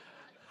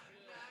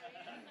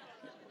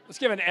 Let's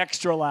give an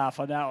extra laugh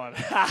on that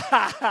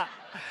one.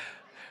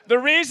 The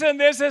reason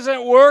this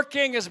isn't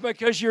working is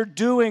because you're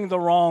doing the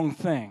wrong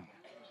thing.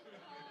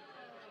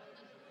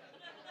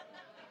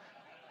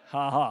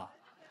 Ha ha.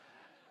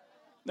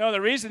 No,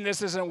 the reason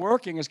this isn't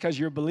working is because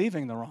you're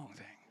believing the wrong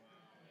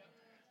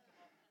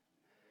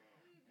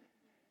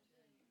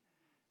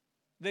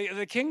thing.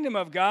 The kingdom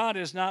of God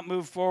is not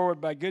moved forward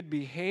by good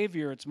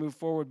behavior, it's moved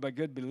forward by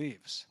good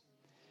beliefs.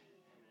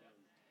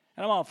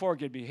 And I'm all for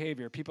good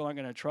behavior. People aren't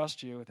going to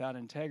trust you without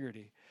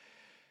integrity.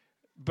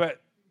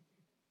 But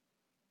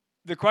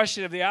the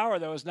question of the hour,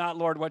 though, is not,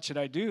 Lord, what should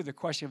I do? The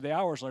question of the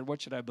hour is, Lord,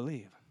 what should I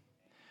believe?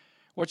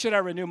 What should I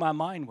renew my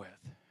mind with?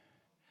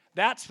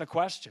 That's the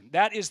question.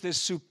 That is the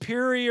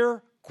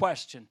superior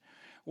question.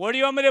 What do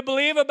you want me to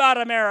believe about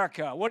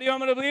America? What do you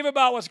want me to believe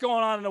about what's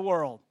going on in the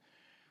world?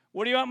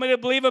 What do you want me to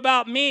believe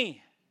about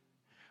me?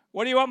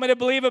 What do you want me to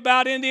believe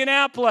about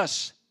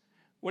Indianapolis?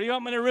 What do you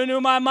want me to renew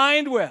my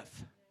mind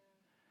with?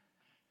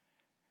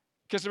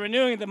 Because the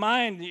renewing of the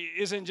mind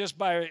isn't just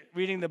by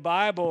reading the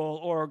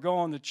Bible or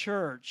going to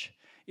church.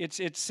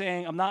 It's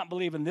saying, I'm not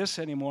believing this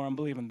anymore, I'm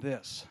believing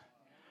this.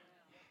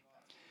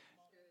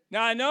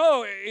 Now, I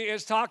know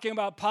it's talking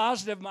about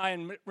positive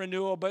mind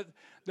renewal, but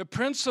the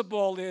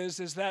principle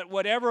is that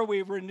whatever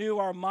we renew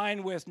our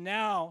mind with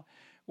now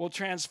will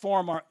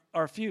transform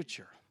our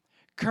future.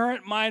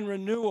 Current mind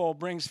renewal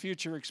brings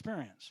future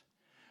experience,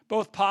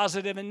 both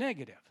positive and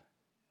negative.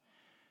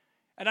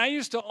 And I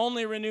used to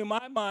only renew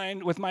my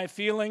mind with my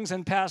feelings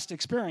and past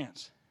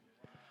experience.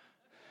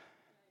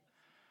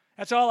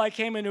 That's all I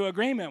came into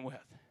agreement with.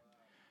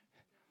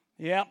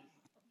 Yep.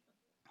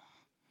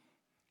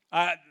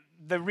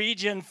 The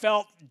region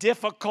felt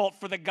difficult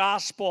for the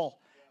gospel,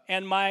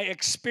 and my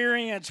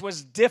experience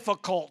was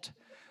difficult.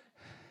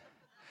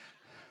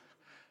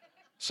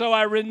 So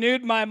I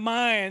renewed my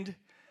mind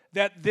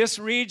that this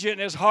region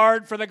is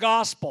hard for the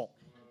gospel.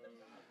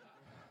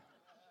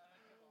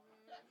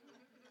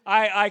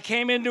 I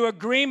came into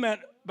agreement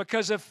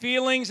because of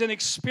feelings and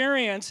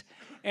experience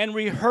and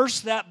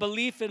rehearsed that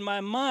belief in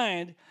my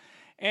mind.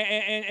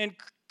 And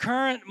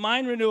current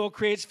mind renewal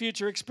creates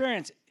future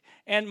experience.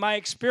 And my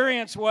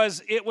experience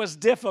was, it was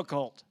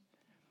difficult.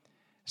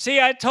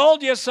 See, I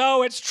told you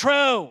so, it's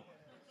true.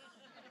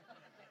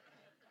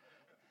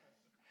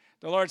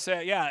 The Lord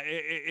said, yeah,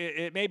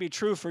 it may be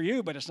true for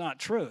you, but it's not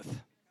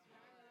truth.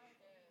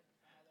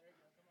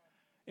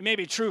 It may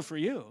be true for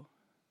you,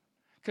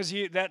 because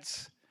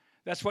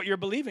that's what you're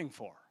believing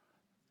for.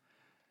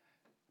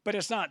 But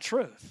it's not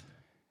truth.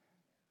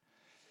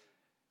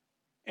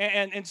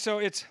 And so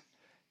it's,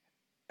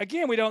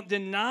 again, we don't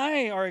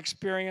deny our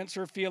experience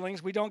or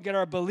feelings. We don't get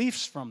our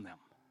beliefs from them.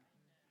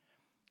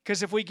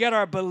 Because if we get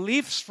our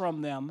beliefs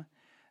from them,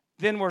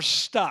 then we're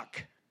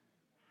stuck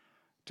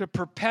to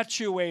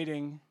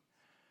perpetuating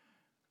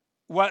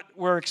what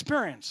we're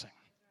experiencing.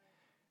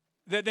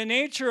 The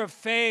nature of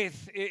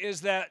faith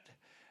is that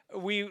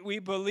we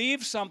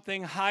believe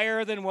something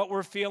higher than what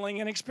we're feeling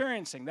and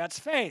experiencing. That's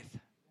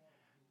faith.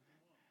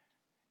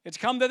 It's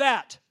come to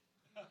that.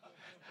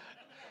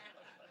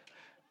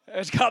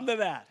 It's come to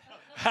that.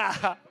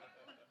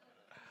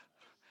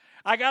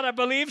 I got to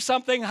believe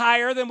something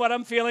higher than what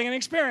I'm feeling and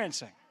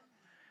experiencing.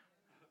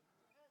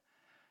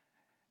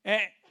 And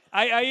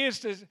I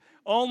used to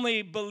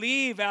only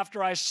believe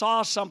after I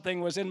saw something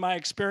was in my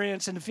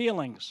experience and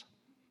feelings.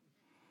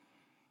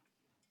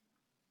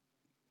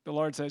 The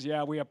Lord says,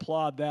 yeah, we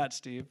applaud that,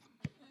 Steve.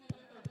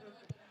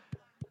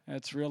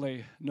 That's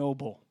really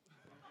noble.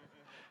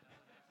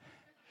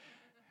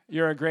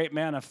 You're a great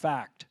man of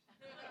fact.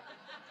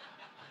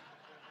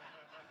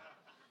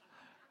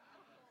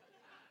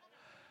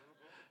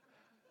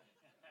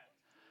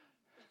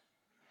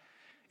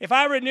 If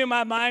I renew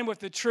my mind with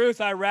the truth,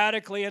 I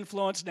radically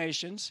influence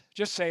nations.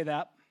 Just say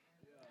that.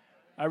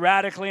 I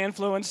radically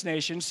influence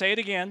nations. Say it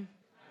again.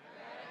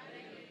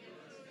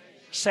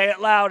 Say it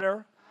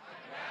louder.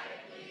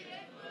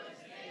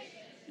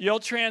 You'll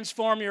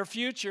transform your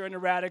future into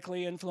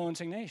radically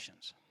influencing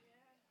nations.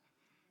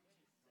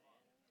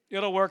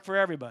 It'll work for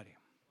everybody.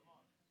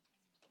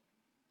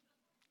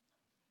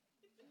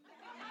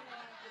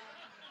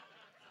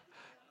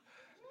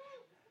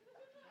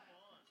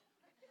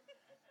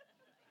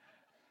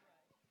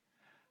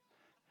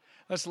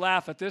 Let's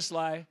laugh at this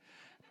lie,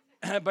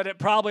 but it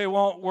probably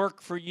won't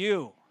work for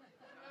you.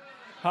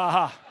 Ha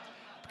ha.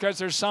 Because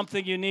there's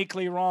something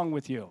uniquely wrong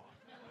with you.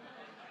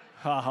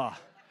 Ha ha.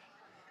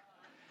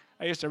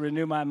 I used to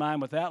renew my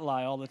mind with that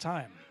lie all the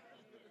time.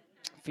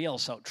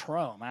 Feels so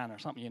true, man.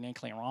 There's something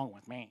uniquely wrong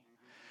with me.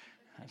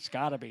 It's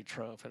got to be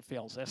true if it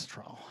feels this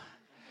true.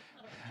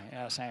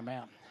 Yes,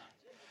 amen.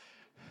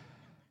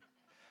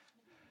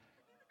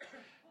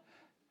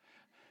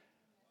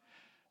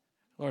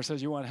 Lord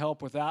says, you want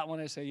help with that one?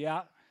 I say,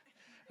 yeah,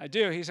 I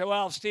do. He said,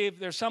 well, Steve,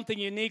 there's something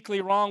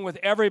uniquely wrong with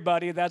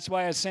everybody. That's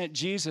why I sent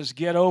Jesus.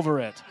 Get over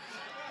it.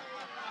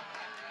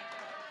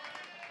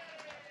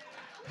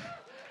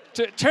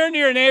 Turn to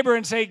your neighbor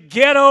and say,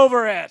 get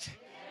over it.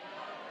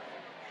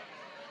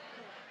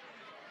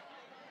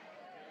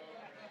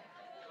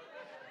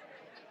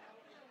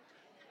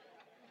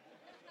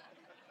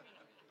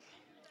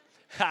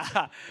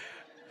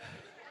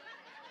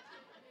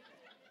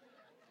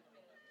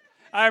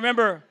 I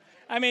remember,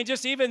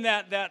 just even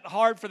that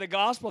hard for the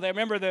gospel. I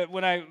remember that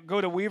when I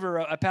go to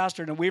Weaver, I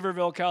pastored in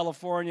Weaverville,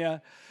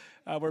 California,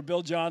 where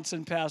Bill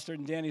Johnson pastored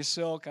and Danny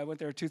Silk. I went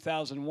there in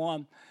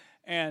 2001.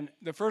 And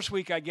the first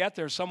week I get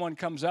there, someone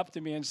comes up to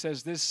me and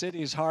says, this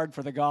city is hard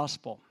for the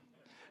gospel.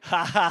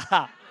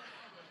 And,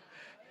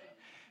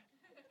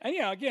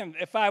 again,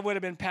 if I would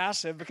have been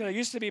passive, because I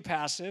used to be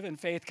passive, and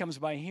faith comes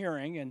by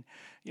hearing, and,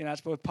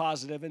 it's both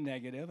positive and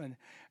negative. And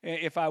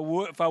if I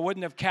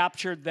wouldn't have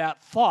captured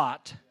that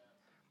thought,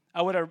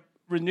 I would have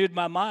renewed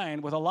my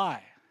mind with a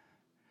lie.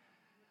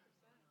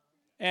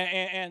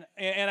 And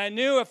I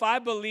knew if I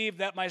believed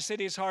that my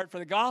city is hard for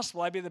the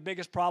gospel, I'd be the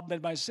biggest problem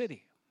in my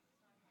city.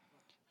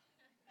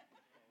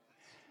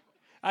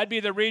 I'd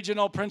be the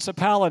regional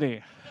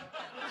principality.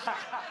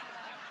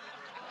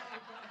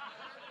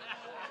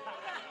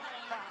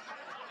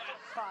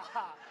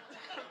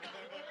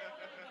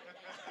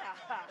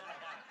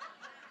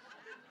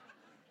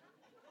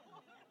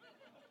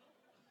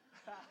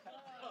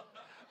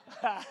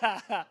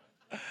 I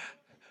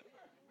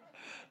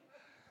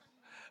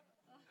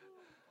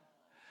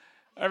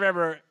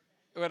remember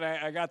when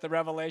I got the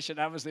revelation,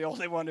 I was the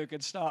only one who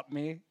could stop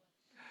me.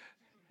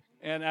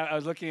 And I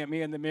was looking at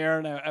me in the mirror,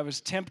 and I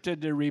was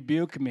tempted to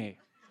rebuke me.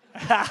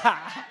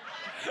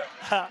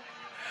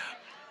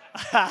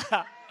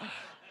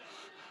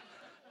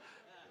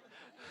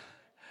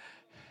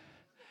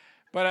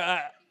 But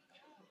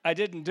I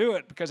didn't do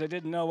it because I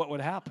didn't know what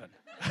would happen.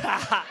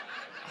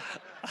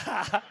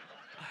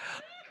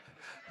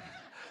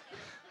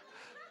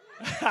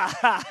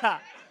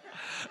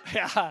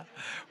 Yeah.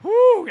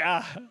 Woo,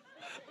 yeah.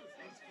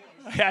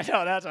 Yeah, I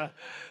know, that's a...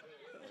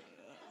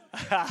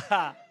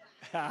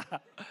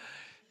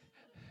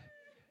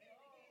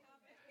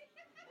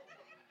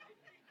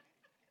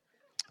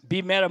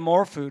 Be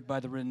metamorphosed by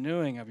the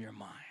renewing of your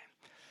mind.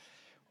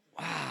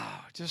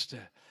 Wow,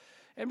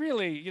 and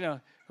really,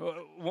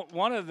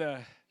 one of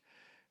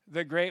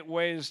the great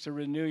ways to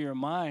renew your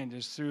mind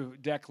is through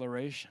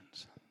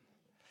declarations.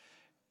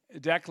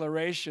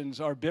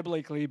 Declarations are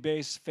biblically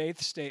based faith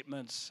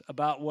statements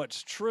about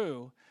what's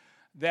true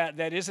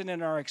that isn't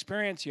in our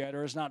experience yet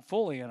or is not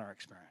fully in our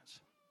experience.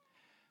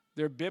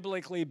 They're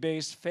biblically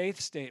based faith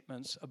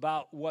statements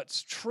about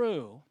what's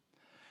true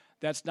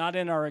that's not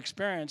in our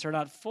experience or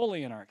not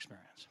fully in our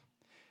experience.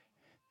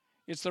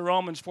 It's the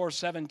Romans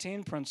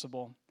 4:17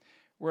 principle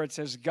where it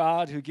says,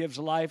 God who gives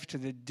life to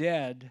the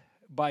dead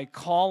by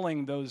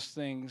calling those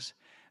things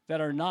that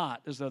are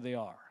not as though they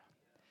are.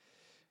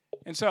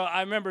 And so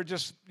I remember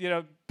just,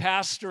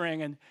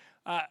 pastoring, and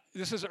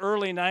this is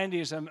early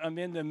 90s. I'm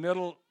in the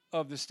middle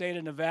of the state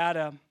of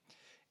Nevada,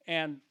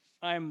 and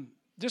I'm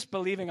just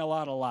believing a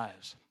lot of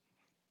lies.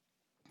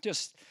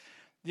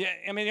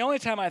 The only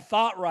time I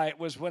thought right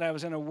was when I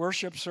was in a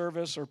worship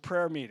service or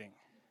prayer meeting.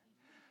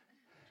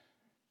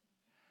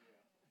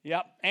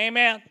 Yep,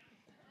 amen.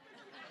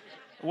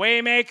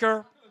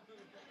 Waymaker.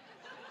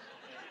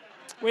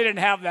 We didn't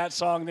have that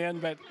song then,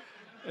 but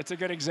it's a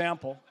good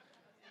example.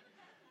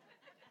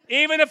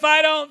 Even if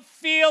I don't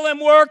feel him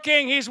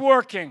working, he's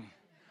working.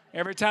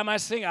 Every time I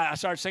sing, I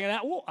started singing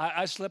that. Whoa,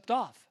 I slipped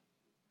off.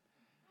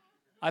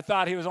 I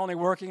thought he was only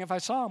working if I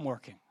saw him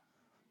working.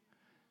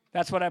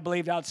 That's what I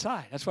believed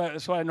outside. That's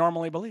what I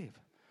normally believe.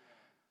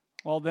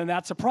 Well, then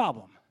that's a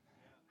problem.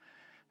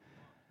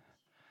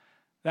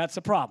 That's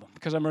a problem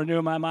because I'm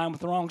renewing my mind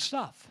with the wrong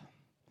stuff.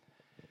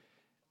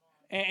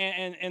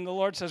 And the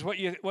Lord says what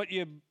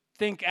you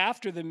think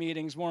after the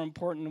meeting is more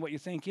important than what you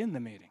think in the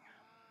meeting.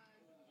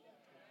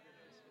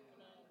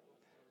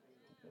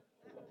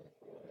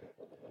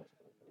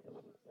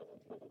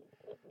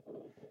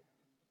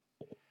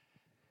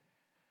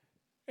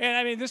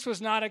 And this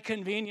was not a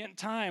convenient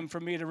time for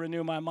me to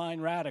renew my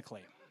mind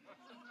radically.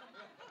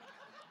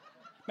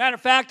 Matter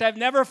of fact, I've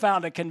never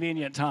found a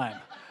convenient time.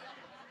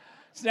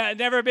 It's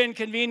never been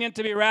convenient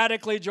to be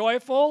radically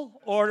joyful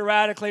or to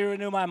radically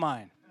renew my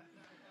mind.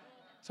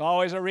 It's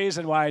always a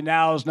reason why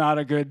now's not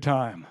a good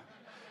time.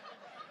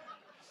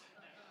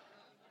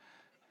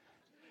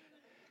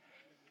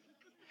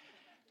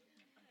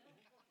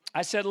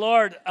 I said,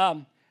 Lord,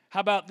 how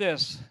about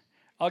this?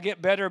 I'll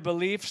get better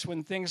beliefs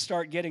when things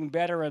start getting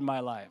better in my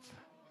life.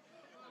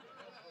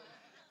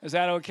 Is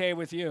that okay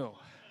with you?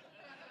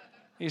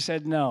 He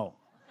said, no.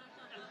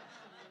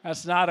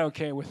 That's not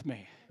okay with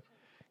me,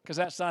 because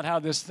that's not how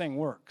this thing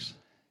works.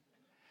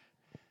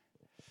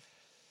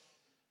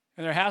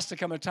 And there has to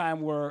come a time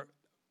where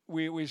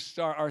we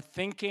start, our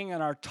thinking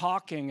and our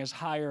talking is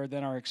higher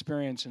than our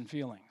experience and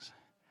feelings.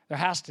 There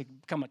has to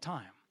come a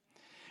time.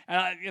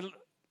 And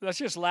let's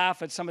just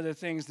laugh at some of the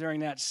things during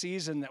that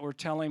season that were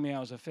telling me I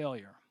was a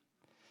failure.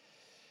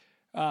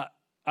 I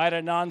had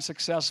a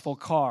non-successful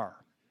car.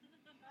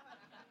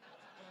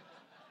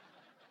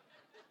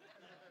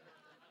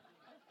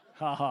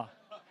 I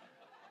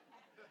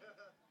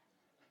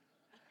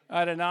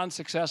had a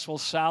non-successful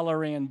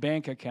salary and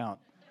bank account.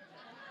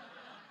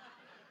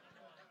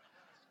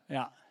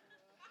 Yeah.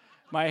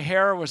 My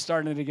hair was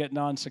starting to get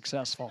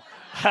non-successful.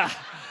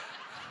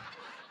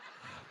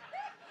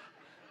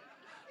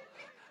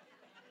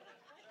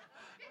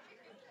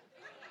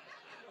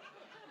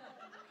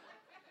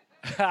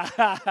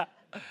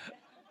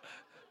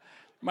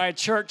 My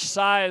church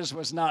size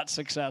was not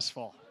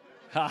successful.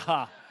 Ha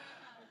ha.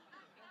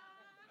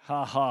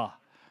 Ha ha.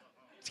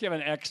 Let's give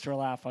an extra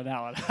laugh on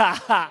that one.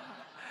 Ha ha.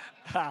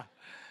 Ha.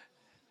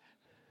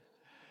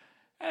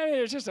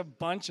 There's just a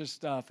bunch of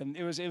stuff, and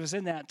it was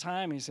in that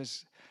time. He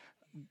says,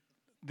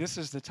 "This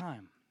is the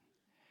time."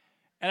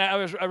 And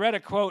I read a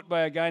quote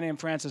by a guy named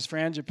Francis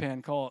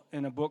Frangipane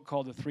in a book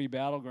called The Three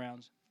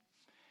Battlegrounds,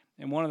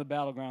 and one of the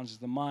battlegrounds is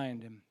the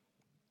mind. And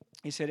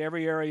he said,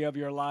 "Every area of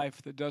your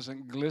life that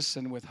doesn't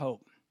glisten with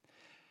hope."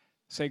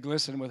 Say,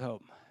 glisten with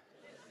hope.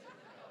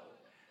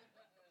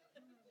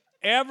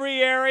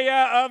 Every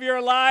area of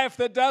your life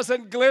that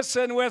doesn't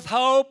glisten with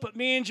hope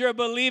means you're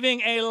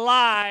believing a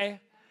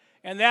lie,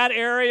 and that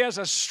area is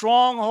a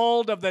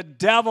stronghold of the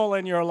devil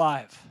in your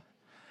life.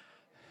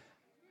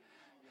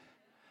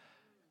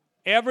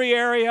 Every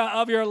area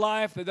of your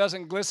life that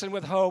doesn't glisten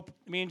with hope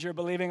means you're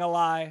believing a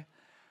lie,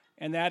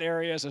 and that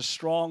area is a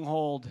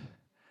stronghold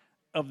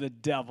of the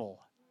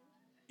devil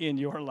in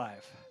your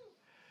life.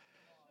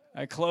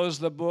 I close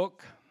the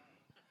book.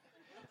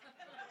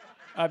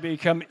 I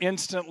become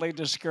instantly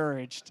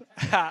discouraged.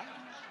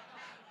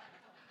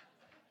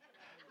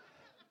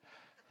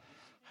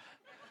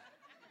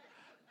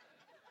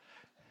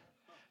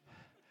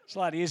 It's a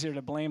lot easier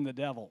to blame the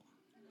devil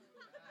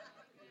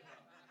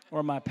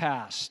or my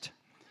past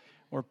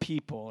or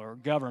people or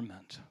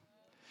government.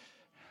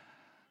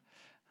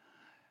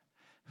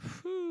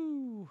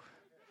 Whew.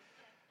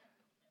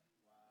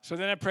 So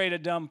then I prayed a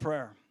dumb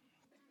prayer.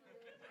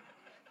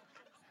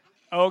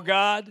 Oh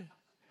God,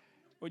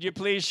 would you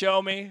please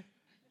show me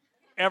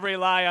Every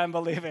lie I'm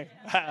believing.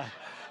 That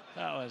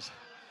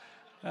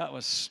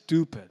was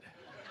stupid.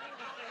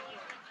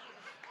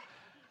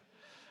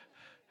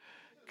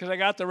 Because I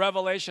got the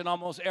revelation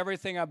almost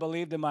everything I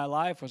believed in my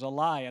life was a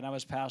lie, and I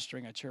was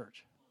pastoring a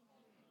church.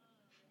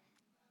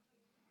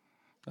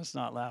 Let's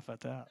not laugh at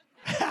that.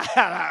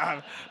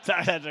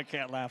 I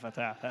can't laugh at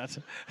that.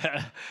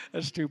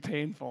 That's too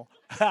painful.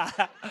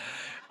 I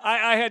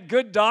had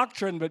good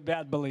doctrine, but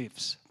bad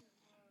beliefs.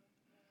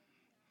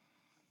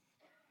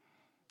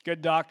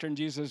 Good doctrine,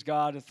 Jesus,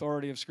 God,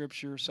 authority of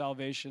Scripture,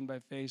 salvation by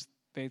faith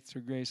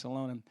through grace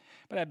alone.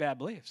 But I had bad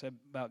beliefs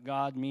about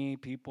God, me,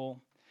 people,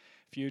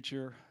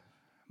 future,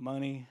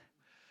 money,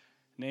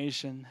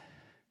 nation,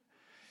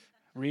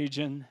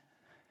 region.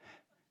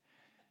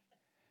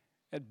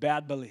 I had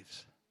bad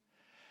beliefs.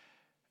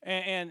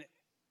 And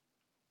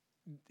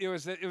it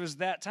was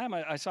that time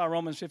I saw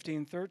Romans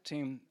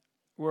 15:13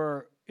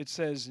 where it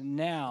says,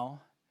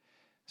 now,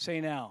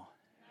 say now.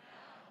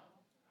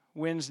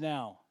 When's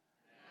now?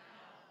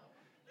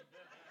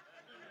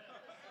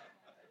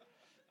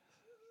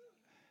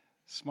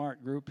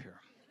 Smart group here.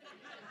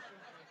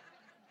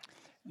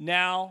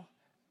 Now,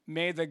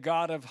 may the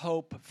God of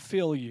hope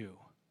fill you.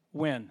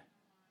 When?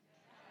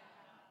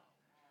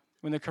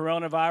 When the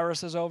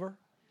coronavirus is over?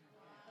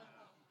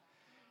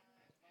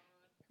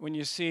 When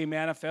you see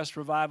manifest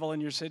revival in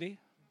your city?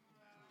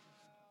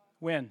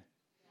 When?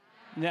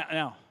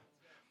 Now.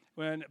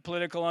 When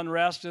political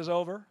unrest is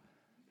over?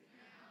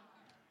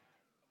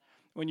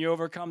 When you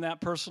overcome that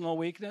personal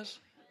weakness?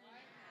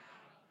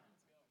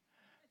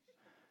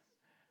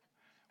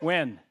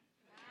 When?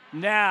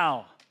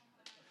 Now.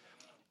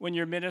 When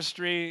your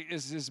ministry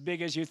is as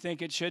big as you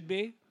think it should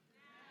be?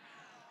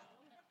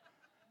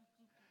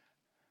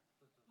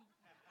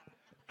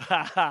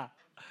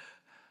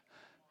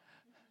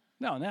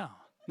 No, now.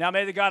 Now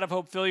may the God of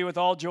hope fill you with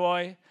all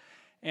joy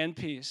and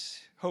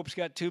peace. Hope's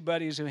got two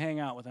buddies who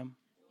hang out with him.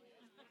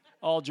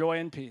 All joy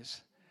and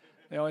peace.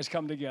 They always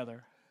come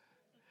together.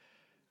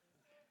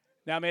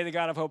 Now may the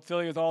God of hope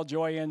fill you with all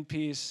joy and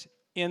peace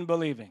in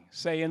believing.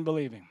 Say in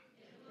believing.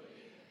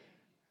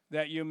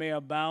 That you may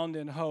abound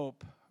in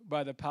hope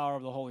by the power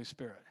of the Holy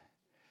Spirit.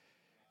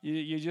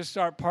 You just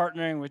start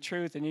partnering with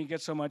truth and you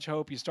get so much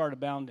hope you start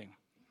abounding.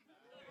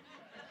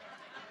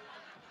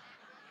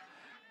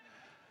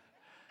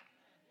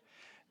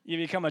 You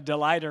become a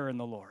delighter in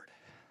the Lord.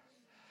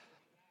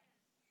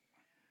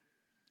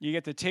 You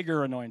get the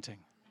Tigger anointing.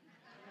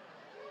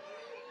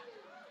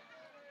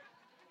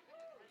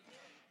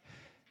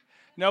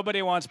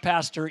 Nobody wants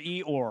Pastor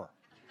Eeyore.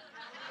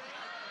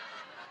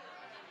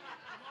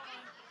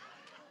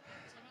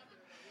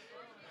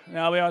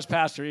 Nobody wants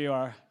Pastor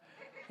Eeyore.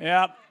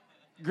 Yep.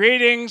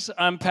 Greetings,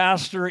 I'm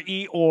Pastor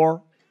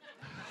Eeyore.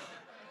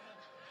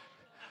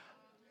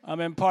 I'm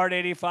in part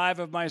 85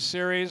 of my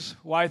series,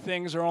 Why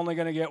Things Are Only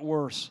Going to Get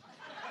Worse.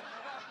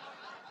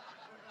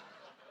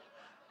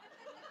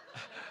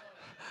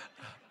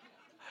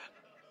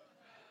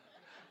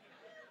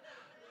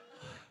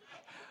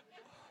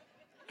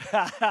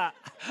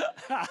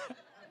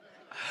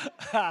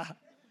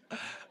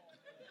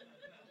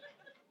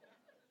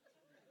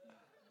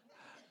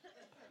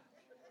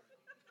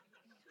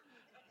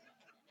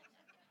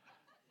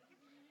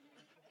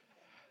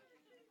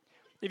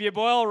 If you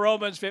boil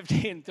Romans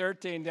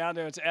 15:13 down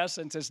to its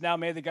essence, it's now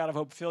may the God of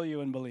hope fill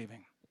you in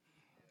believing.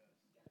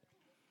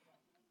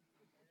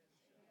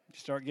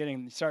 Start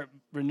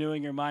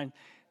renewing your mind.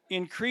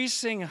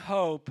 Increasing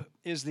hope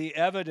is the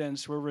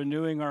evidence we're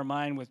renewing our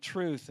mind with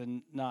truth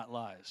and not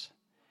lies.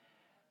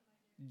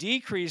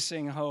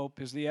 Decreasing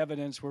hope is the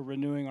evidence we're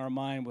renewing our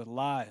mind with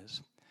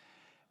lies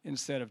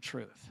instead of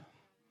truth.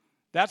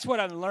 That's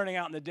what I'm learning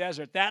out in the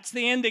desert. That's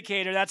the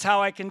indicator. That's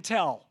how I can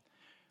tell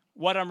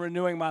what I'm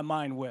renewing my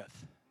mind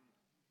with.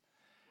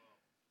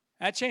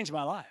 That changed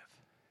my life.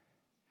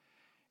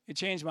 It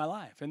changed my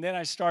life. And then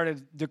I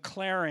started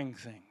declaring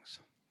things.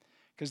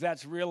 Because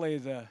that's really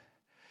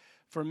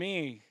for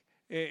me,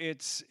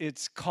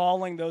 it's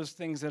calling those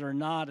things that are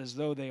not as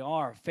though they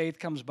are. Faith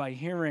comes by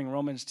hearing,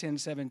 Romans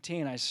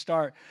 10:17. I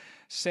start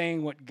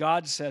saying what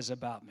God says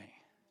about me.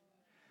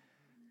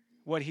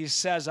 What he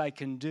says I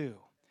can do.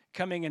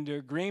 Coming into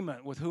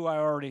agreement with who I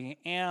already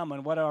am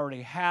and what I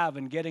already have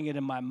and getting it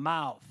in my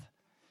mouth.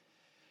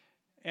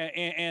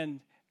 And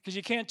because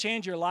you can't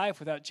change your life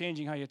without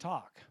changing how you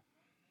talk.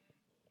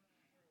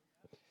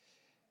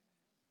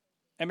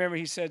 I remember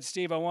he said,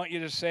 Steve, I want you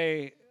to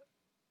say,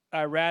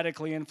 I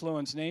radically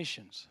influence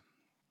nations.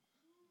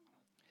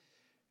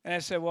 And I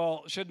said,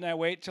 well, shouldn't I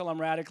wait till I'm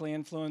radically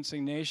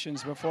influencing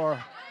nations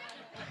before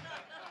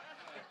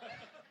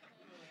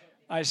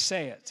I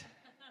say it?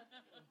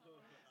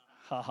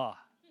 Ha ha.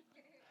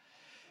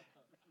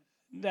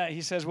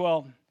 He says,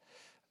 well,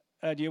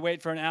 do you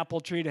wait for an apple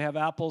tree to have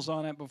apples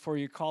on it before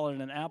you call it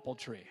an apple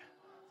tree?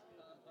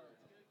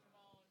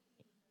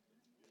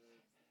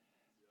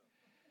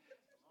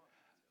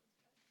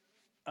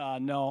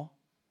 No.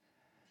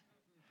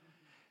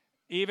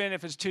 Even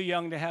if it's too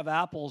young to have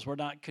apples, we're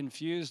not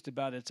confused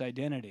about its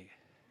identity.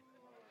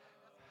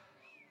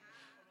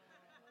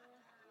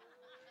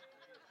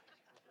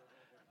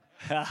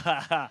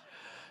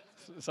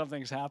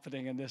 Something's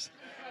happening in this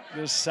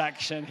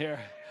section here.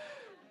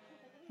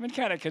 I've been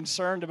kind of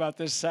concerned about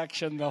this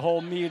section the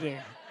whole meeting.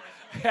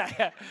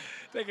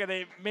 Thinking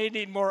they may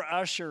need more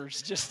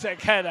ushers just to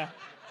kind of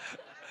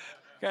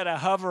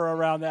hover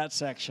around that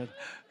section.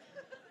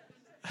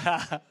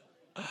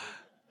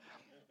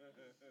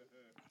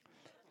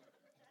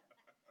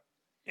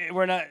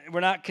 We're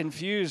not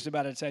confused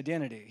about its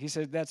identity. He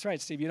said, that's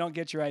right, Steve. You don't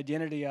get your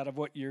identity out of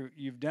what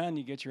you've done.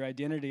 You get your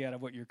identity out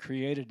of what you're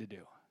created to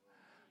do.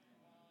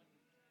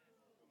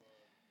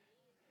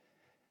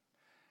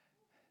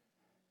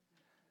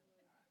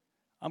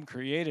 I'm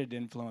created to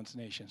influence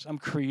nations. I'm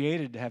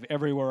created to have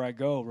everywhere I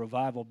go,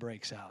 revival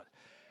breaks out.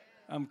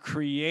 I'm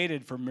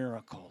created for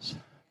miracles.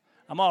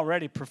 I'm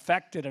already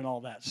perfected in all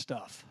that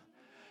stuff.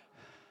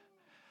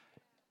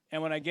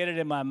 And when I get it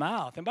in my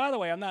mouth, and by the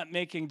way, I'm not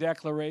making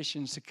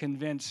declarations to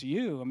convince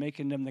you. I'm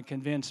making them to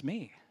convince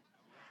me.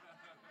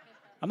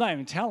 I'm not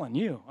even telling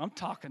you. I'm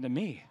talking to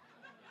me.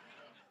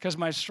 Because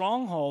my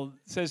stronghold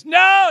says,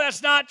 no,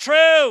 that's not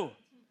true.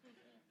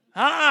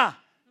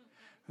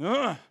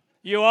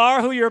 You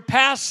are who your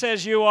past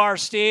says you are,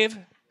 Steve.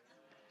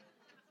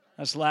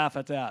 Let's laugh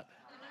at that.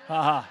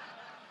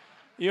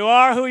 You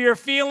are who your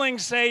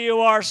feelings say you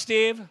are,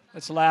 Steve.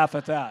 Let's laugh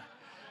at that.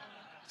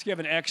 Let's give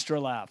an extra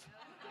laugh.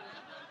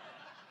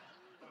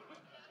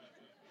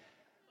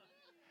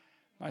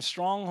 My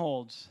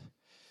strongholds.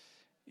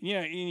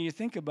 You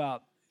think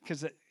about,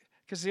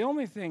 because the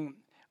only thing,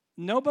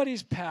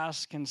 nobody's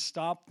past can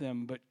stop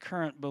them, but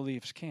current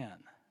beliefs can.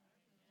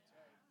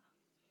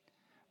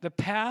 The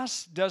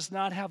past does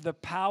not have the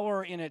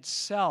power in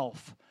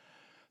itself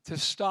to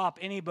stop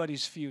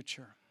anybody's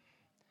future.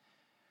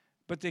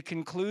 But the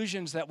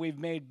conclusions that we've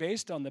made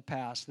based on the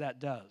past, that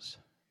does.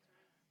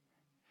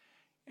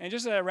 And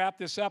just as I wrap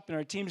this up, and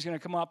our team's going to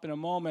come up in a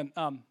moment,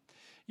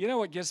 you know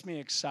what gets me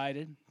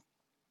excited?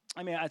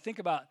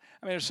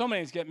 There's so many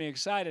things that get me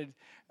excited.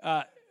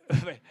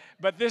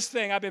 But this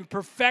thing, I've been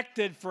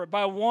perfected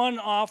by one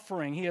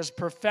offering. He has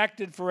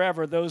perfected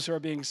forever those who are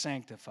being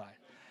sanctified.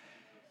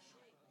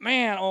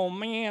 Man, oh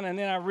man, and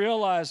then I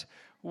realized,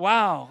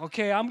 wow,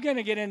 okay, I'm going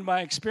to get into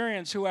my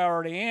experience who I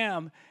already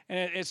am,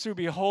 and it's through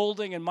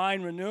beholding and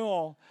mind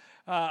renewal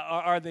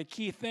are the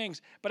key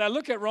things. But I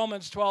look at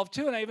Romans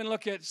 12:2, and I even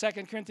look at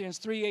 2 Corinthians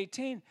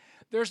 3:18.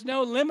 There's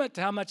no limit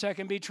to how much I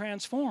can be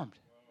transformed.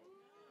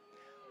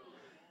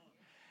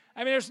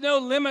 There's no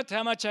limit to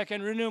how much I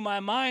can renew my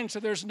mind, so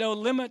there's no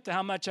limit to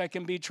how much I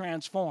can be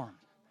transformed.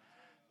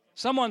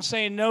 Someone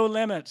say no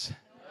limits.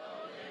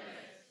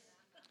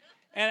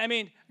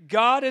 And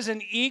God is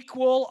an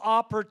equal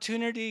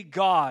opportunity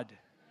God.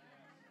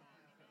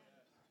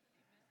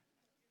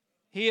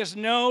 He is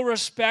no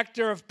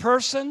respecter of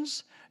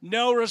persons,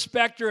 no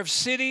respecter of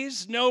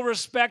cities, no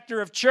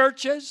respecter of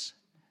churches.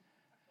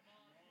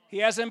 He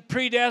hasn't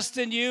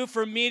predestined you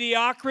for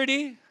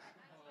mediocrity.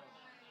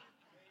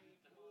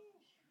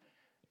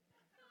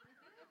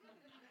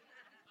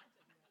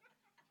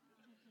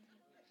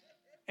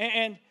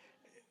 And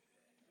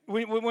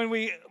when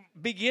we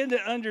begin to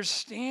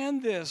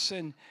understand this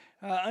and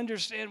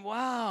understand,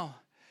 wow,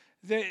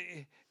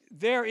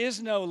 there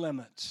is no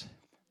limits.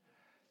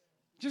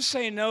 Just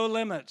say no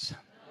limits.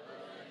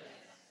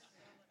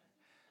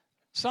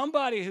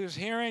 Somebody who's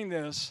hearing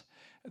this,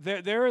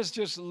 there is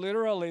just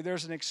literally,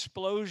 there's an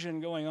explosion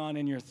going on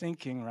in your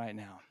thinking right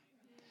now.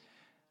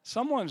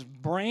 Someone's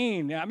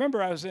brain, I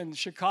remember I was in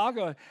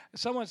Chicago,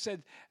 someone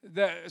said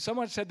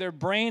their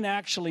brain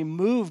actually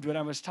moved when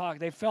I was talking.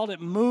 They felt it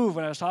move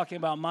when I was talking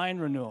about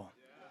mind renewal.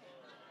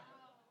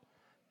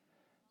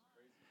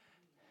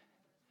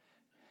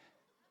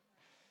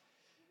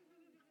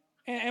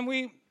 And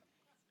we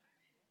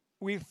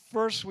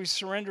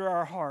surrender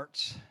our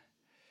hearts.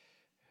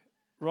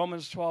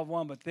 Romans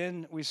 12:1, but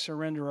then we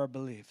surrender our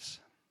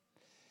beliefs.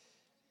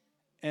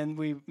 And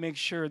we make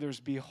sure there's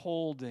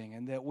beholding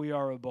and that we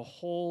are a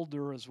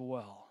beholder as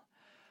well.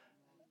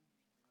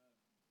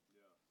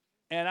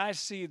 And I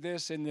see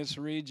this in this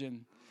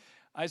region.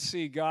 I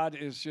see God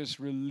is just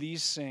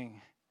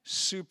releasing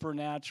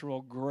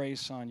supernatural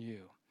grace on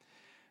you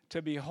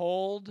to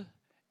behold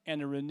and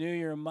to renew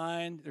your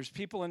mind. There's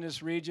people in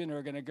this region who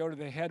are going to go to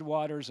the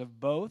headwaters of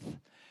both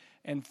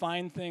and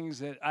find things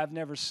that I've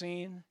never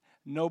seen,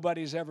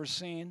 nobody's ever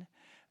seen,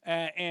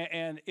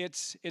 and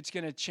it's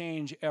going to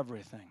change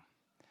everything.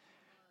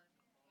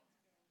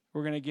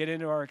 We're going to get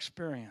into our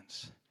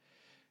experience,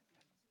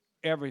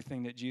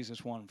 everything that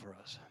Jesus won for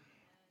us.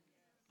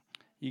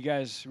 You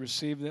guys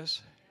receive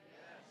this?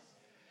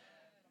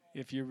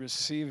 If you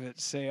receive it,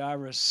 say, I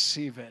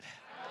receive it.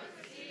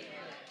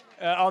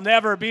 I'll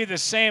never be the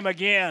same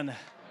again.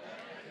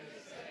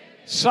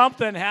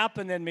 Something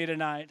happened in me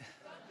tonight.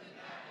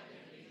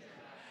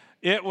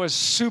 It was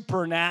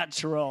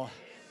supernatural.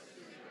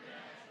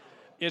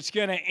 It's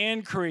going to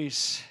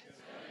increase.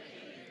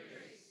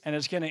 And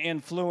it's going to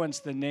influence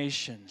the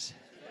nations.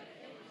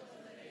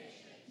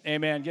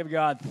 Amen. Give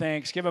God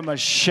thanks. Give him a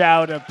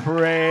shout of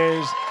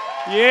praise.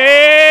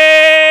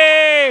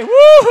 Yay!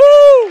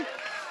 Woohoo!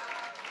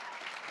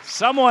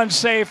 Someone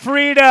say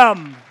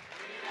freedom.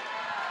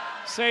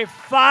 Say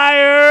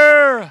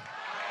fire.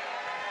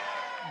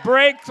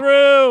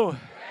 Breakthrough.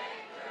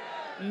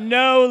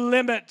 No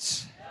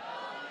limits.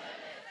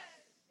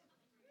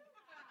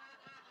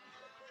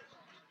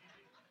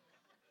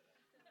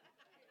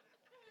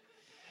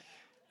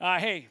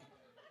 Hey,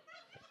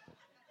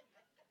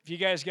 if you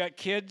guys got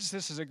kids,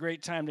 this is a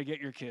great time to get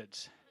your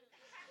kids.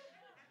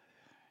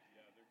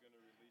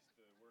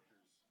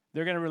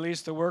 They're going to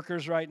release the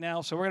workers right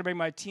now. So we're going to bring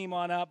my team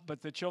on up,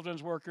 but the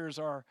children's workers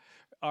are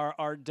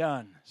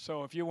done.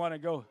 So if you want to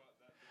go,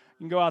 you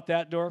can go out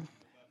that door.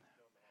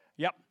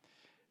 Yep.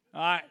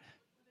 All right.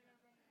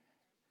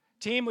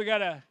 Team, we got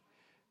to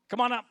come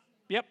on up.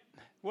 Yep.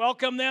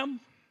 Welcome them.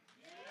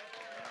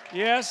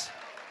 Yes.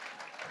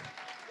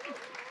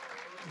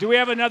 Do we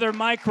have another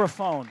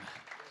microphone?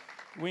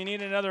 We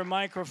need another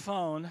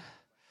microphone.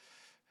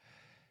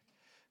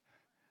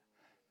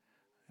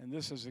 And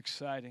this is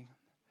exciting.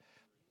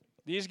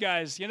 These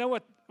guys, you know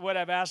what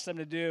I've asked them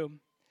to do?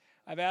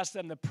 I've asked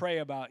them to pray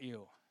about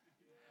you.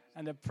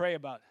 And to pray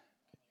about.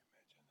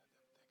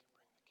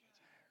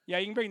 Yeah,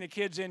 you can bring the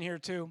kids in here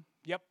too.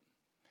 Yep.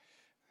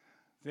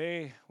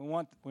 We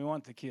want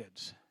the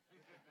kids.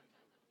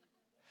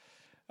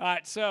 All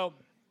right, so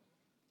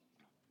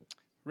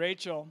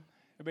Rachel,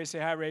 everybody say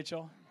hi,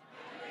 Rachel.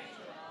 Hi,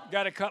 Rachel.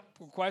 Got a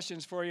couple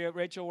questions for you.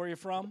 Rachel, where are you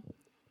from?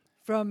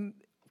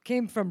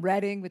 Came from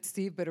Reading with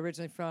Steve, but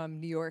originally from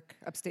New York,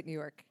 upstate New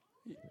York.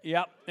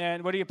 Yep.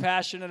 And what are you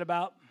passionate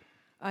about?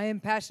 I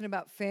am passionate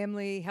about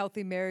family,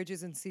 healthy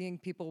marriages, and seeing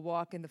people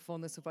walk in the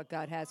fullness of what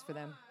God has for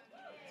them.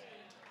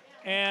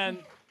 And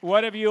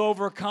what have you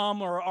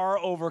overcome or are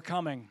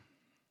overcoming?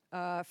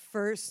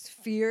 First,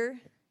 fear,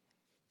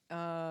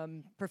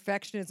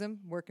 perfectionism,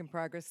 work in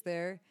progress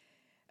there.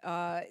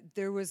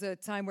 There was a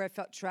time where I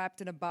felt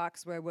trapped in a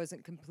box where I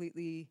wasn't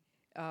completely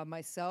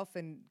myself,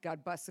 and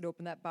God busted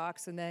open that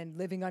box, and then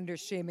living under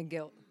shame and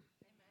guilt.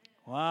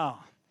 Wow.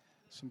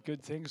 Some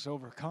good things to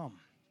overcome.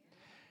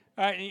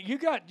 All right,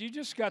 you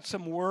just got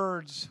some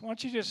words. Why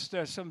don't you just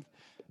some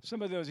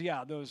of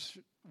those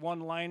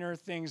one-liner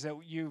things that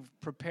you've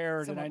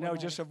prepared, and I know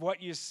just of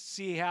what you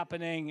see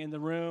happening in the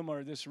room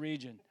or this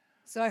region.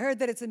 So I heard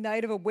that it's a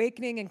night of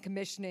awakening and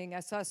commissioning. I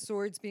saw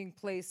swords being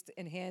placed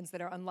in hands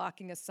that are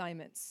unlocking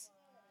assignments.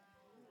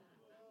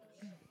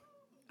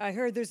 I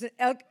heard there's an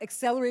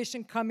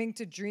acceleration coming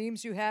to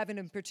dreams you have, and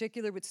in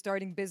particular with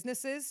starting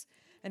businesses.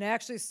 And I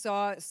actually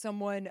saw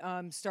someone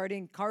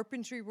starting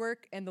carpentry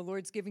work, and the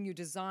Lord's giving you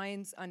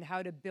designs on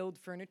how to build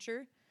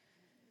furniture.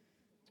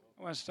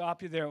 I want to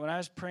stop you there. When I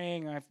was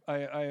praying,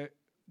 I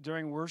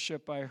during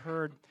worship, I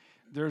heard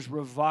there's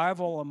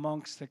revival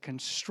amongst the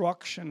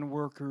construction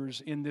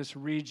workers in this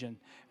region,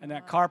 and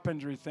that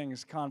carpentry thing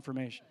is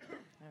confirmation.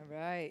 All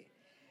right.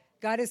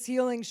 God is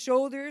healing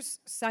shoulders,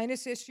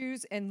 sinus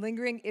issues, and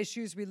lingering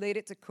issues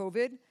related to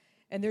COVID,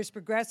 and there's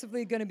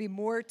progressively going to be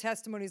more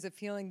testimonies of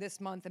healing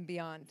this month and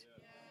beyond.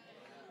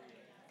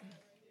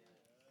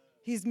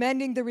 He's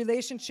mending the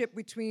relationship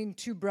between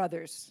two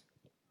brothers.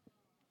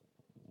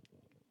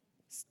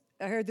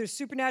 I heard there's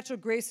supernatural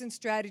grace and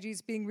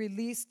strategies being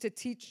released to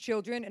teach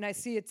children, and I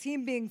see a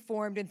team being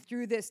formed, and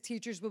through this,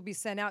 teachers will be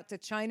sent out to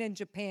China and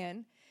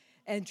Japan,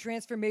 and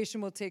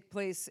transformation will take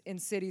place in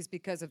cities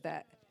because of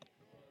that.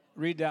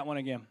 Read that one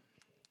again.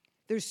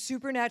 There's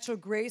supernatural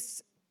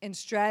grace and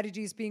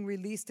strategies being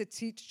released to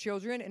teach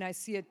children, and I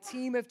see a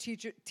team of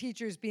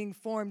teachers being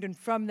formed, and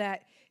from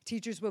that,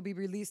 teachers will be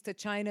released to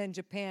China and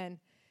Japan,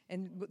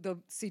 and they'll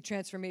see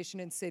transformation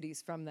in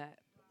cities from that.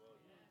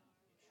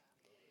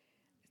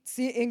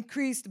 See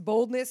increased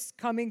boldness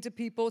coming to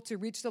people to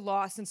reach the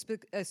lost, and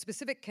a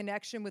specific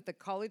connection with the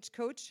college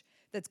coach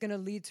that's going to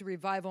lead to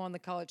revival on the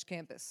college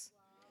campus.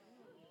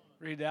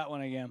 Read that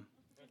one again.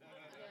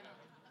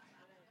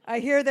 I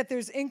hear that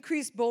there's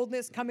increased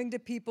boldness coming to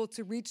people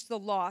to reach the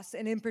lost,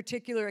 and in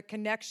particular, a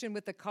connection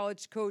with the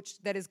college coach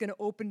that is going to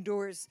open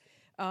doors,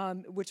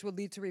 which will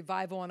lead to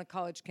revival on a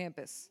college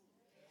campus.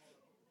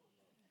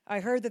 I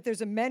heard that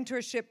there's a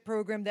mentorship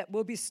program that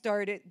will be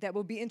started that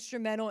will be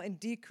instrumental in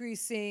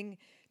decreasing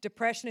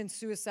depression and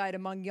suicide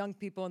among young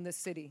people in this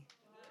city,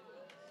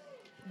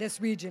 this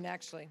region,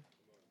 actually.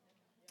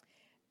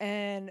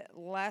 And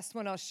last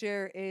one I'll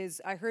share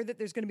is I heard that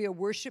there's going to be a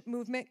worship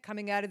movement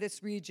coming out of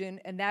this region,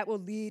 and that will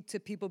lead to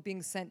people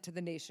being sent to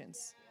the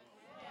nations.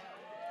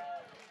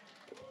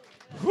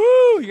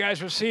 Woo! You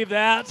guys receive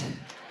that?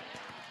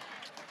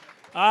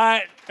 All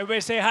right,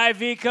 everybody say hi,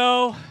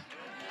 Vico.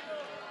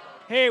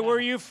 Hey, where are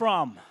you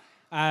from?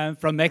 I'm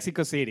from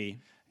Mexico City.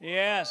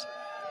 Yes.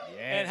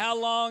 And how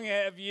long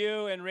have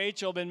you and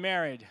Rachel been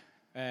married?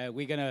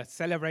 We're going to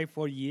celebrate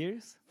 4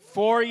 years.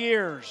 4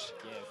 years.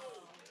 Yes.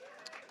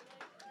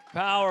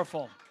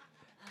 Powerful.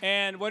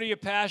 And what are you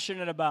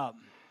passionate about?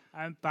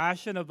 I'm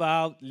passionate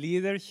about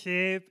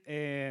leadership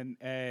and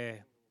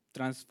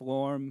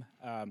transform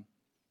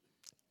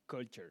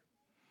culture.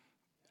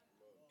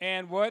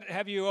 And what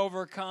have you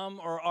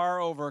overcome or are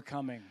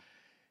overcoming?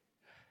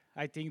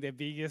 I think the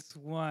biggest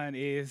one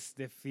is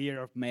the fear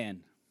of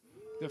man.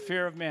 The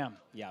fear of man.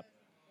 Yep.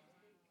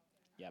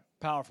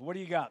 Powerful. What do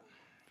you got?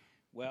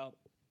 Well,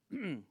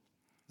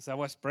 as I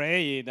was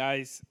praying, I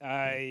hear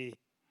the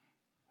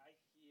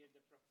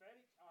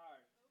prophetic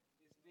art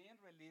is being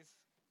released.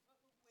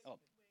 Oh,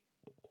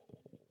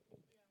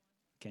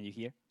 can you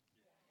hear?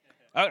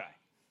 All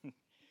right.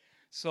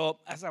 So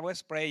as I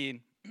was praying,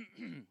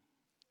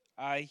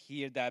 I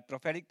hear that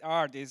prophetic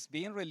art is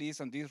being released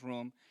in this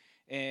room,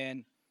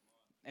 and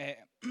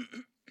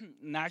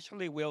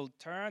naturally will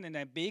turn in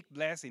a big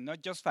blessing,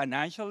 not just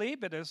financially,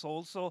 but it's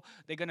also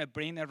they're gonna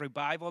bring a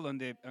revival in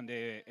the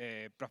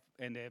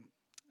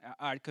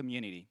art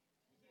community.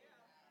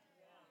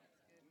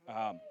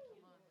 Um,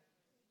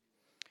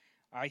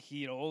 I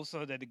hear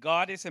also that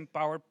God has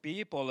empowered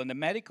people in the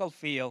medical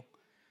field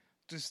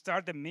to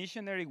start the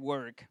missionary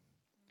work,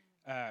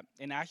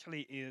 and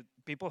actually,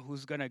 people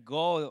who's gonna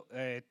go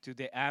to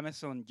the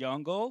Amazon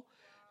jungle,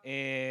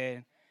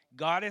 and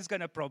God is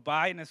gonna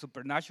provide in a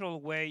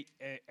supernatural way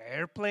an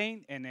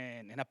airplane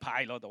and a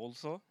pilot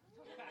also.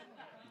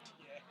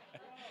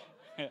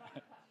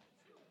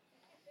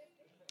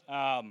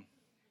 um,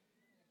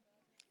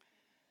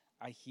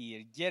 I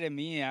hear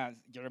Jeremiah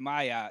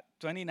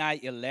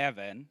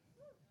 29:11.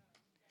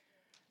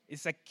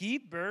 It's a key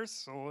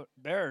verse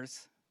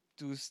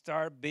to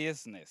start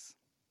business.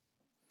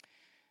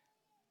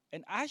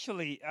 And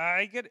actually,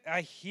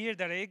 I hear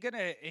that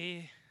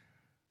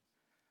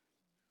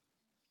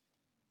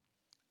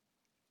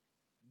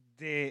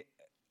the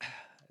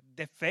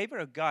the favor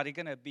of God is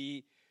gonna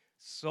be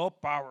so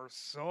powerful,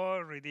 so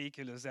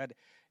ridiculous that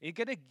it's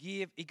gonna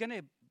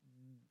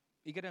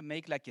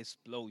make like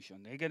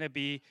explosion. It's gonna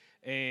be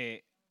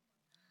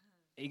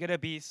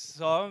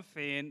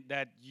something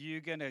that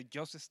you're gonna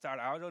just start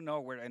out of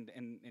nowhere and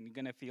you're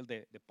gonna feel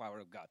the power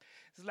of God.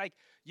 It's like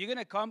you're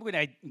gonna come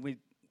with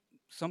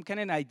some kind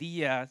of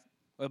idea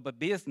of a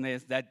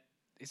business that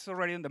is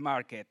already in the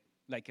market,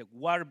 like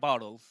water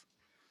bottles,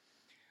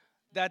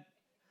 that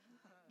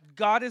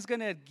God is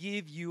gonna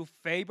give you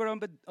favor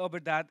over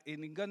that,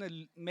 and it's gonna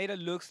make it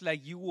looks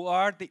like you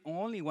are the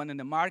only one in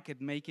the market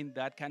making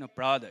that kind of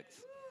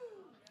products.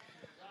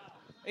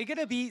 It's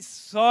gonna be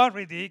so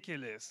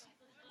ridiculous.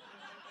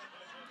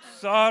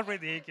 So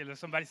ridiculous.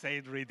 Somebody say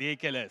it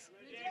ridiculous.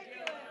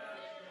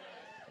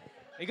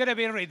 It's gonna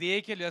be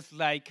ridiculous,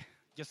 like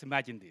just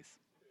imagine this.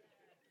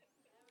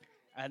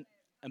 And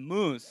a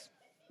moose,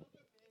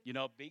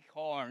 big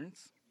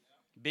horns,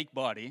 big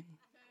body,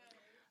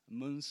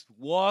 moose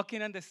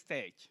walking on the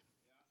stage.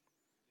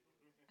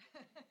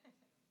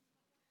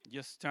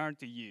 Just turn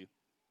to you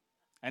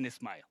and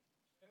smile.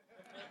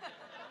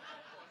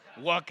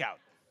 Walk out.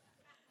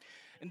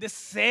 In the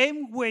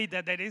same way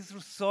that is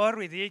so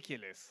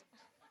ridiculous,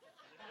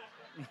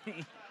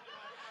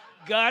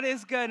 God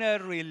is gonna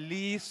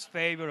release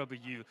favor over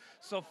you.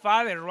 So,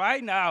 Father,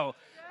 right now,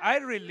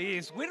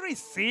 we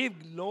receive,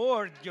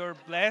 Lord, your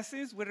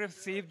blessings. We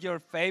receive your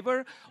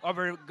favor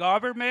over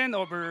government,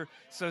 over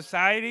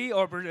society,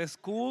 over the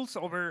schools,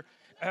 over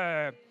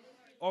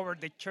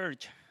the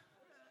church.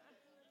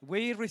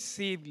 We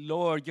receive,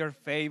 Lord, your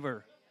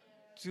favor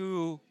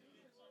to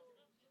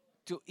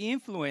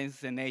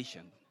influence the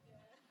nation,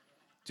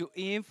 to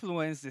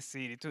influence the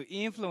city, to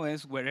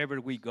influence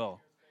wherever we go.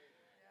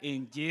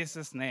 In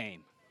Jesus'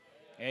 name,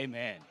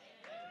 amen.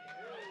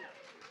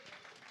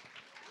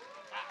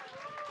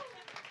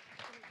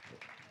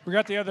 We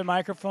got the other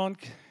microphone.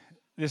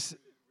 We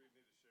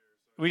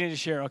need to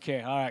share.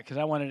 Okay, all right, because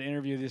I wanted to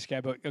interview this guy,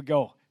 but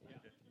go.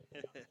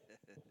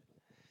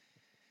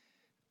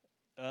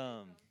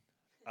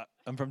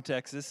 I'm from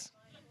Texas.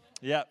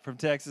 Yeah, from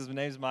Texas. My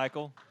name's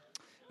Michael.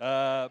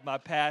 My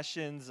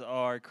passions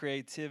are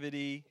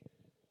creativity,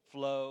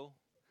 flow,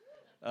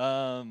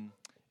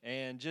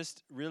 and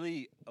just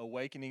really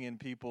awakening in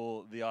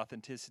people the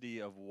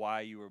authenticity of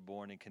why you were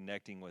born and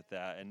connecting with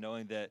that, and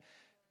knowing that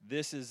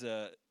this is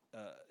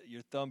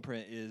your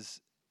thumbprint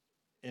is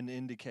an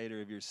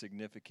indicator of your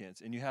significance,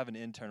 and you have an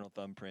internal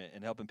thumbprint,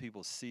 and helping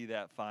people see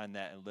that, find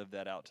that, and live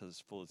that out to its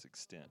fullest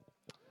extent.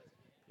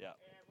 Yeah. And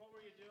what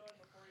were you doing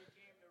before you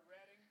came to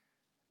Reading?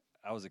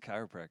 I was a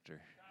chiropractor.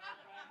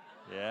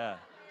 Yeah.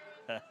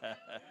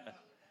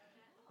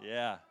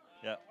 Yeah.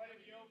 Yeah. What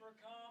have you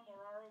overcome or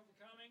are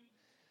overcoming?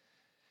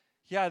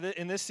 Yeah,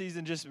 in this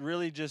season,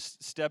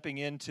 just stepping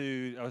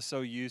into, I was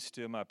so used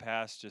to in my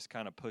past just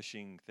kind of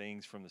pushing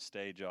things from the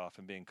stage off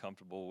and being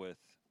comfortable with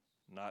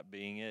not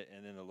being it.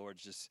 And then the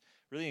Lord's just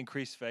really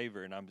increased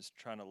favor, and I'm just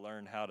trying to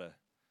learn how to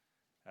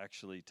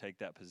actually take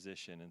that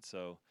position. And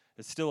so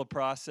it's still a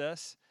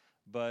process,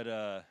 but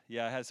I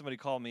had somebody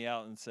call me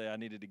out and say I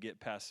needed to get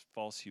past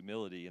false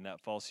humility, and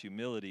that false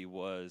humility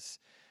was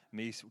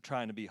me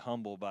trying to be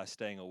humble by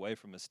staying away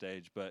from a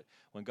stage. But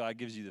when God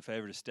gives you the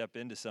favor to step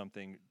into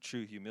something,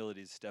 true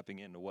humility is stepping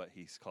into what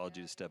he's called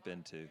you to step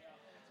into.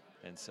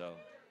 And so,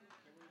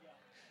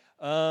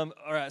 all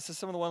right, so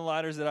some of the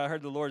one-liners that I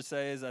heard the Lord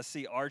say is, I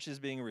see arches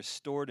being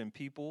restored in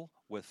people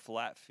with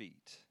flat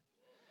feet.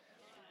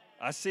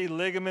 I see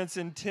ligaments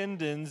and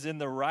tendons in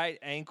the right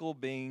ankle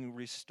being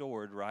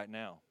restored right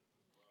now.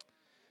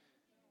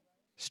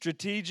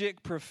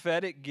 Strategic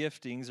prophetic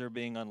giftings are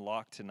being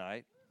unlocked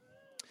tonight.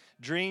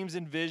 Dreams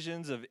and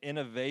visions of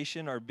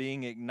innovation are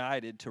being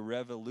ignited to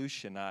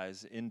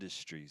revolutionize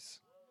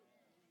industries.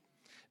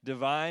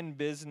 Divine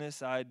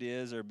business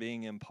ideas are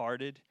being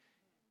imparted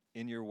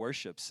in your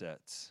worship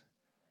sets.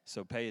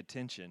 So pay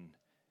attention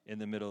in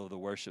the middle of the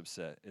worship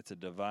set. It's a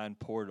divine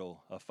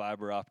portal, a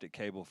fiber optic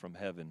cable from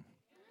heaven.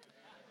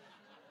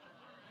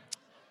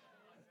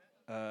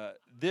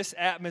 This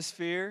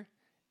atmosphere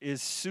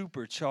is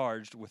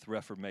supercharged with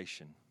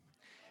reformation.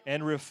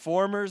 And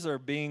reformers are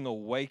being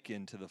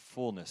awakened to the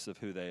fullness of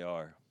who they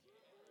are.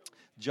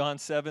 John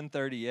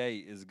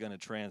 7:38 is going to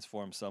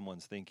transform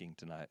someone's thinking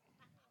tonight.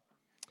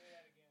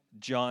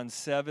 John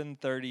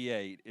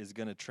 7:38 is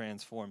going to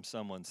transform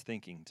someone's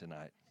thinking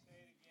tonight.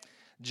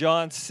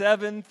 John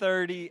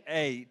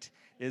 7:38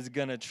 is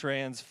going to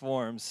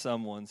transform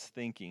someone's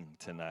thinking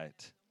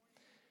tonight.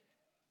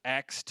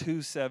 Acts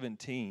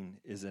 2:17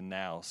 is a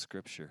now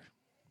scripture.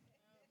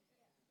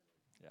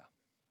 Yeah,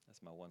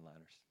 that's my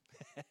one-liners.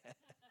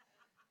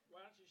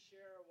 Why don't you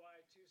share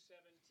why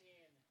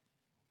 2:17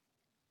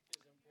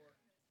 is important?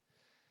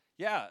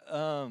 Yeah,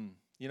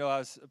 I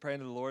was praying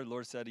to the Lord. The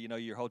Lord said,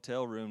 your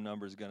hotel room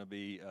number is going to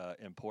be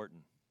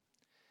important.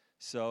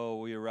 So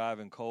we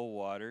arrive in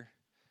Coldwater.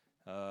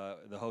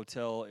 The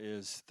hotel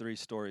is 3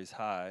 stories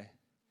high,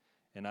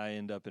 and I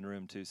end up in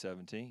room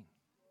 217.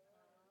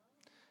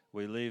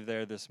 We leave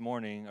there this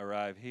morning,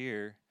 arrive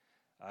here.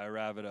 I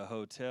arrive at a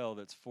hotel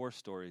that's 4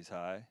 stories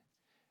high,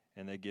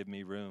 and they give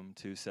me room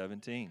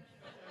 217.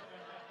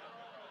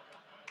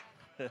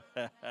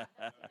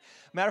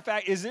 Matter of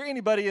fact, is there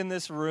anybody in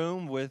this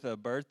room with a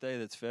birthday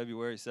that's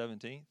February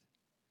 17th?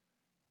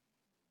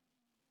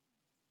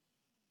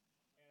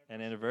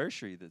 An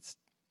anniversary that's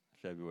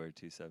February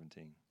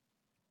 217.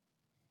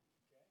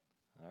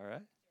 All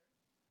right.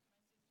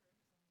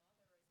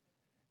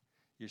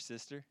 Your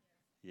sister?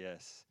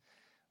 Yes.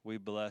 We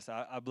bless.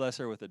 I bless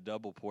her with a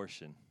double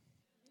portion.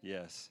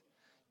 Yes.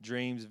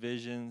 Dreams,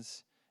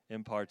 visions,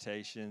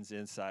 impartations,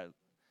 insight.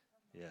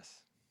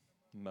 Yes.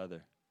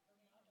 Mother.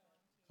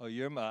 Oh,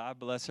 your mother. I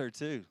bless her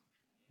too.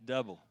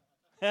 Double.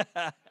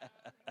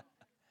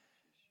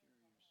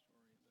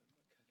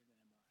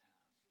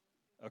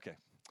 Okay.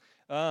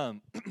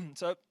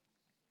 So,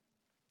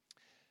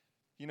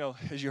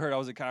 as you heard, I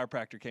was a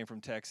chiropractor, came from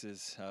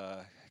Texas,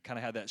 kind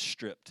of had that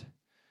stripped.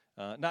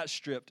 Not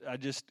stripped. I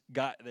just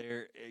got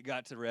there,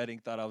 got to Redding,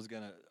 thought I was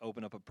going to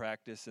open up a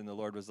practice, and the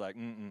Lord was like,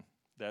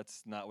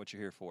 that's not what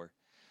you're here for.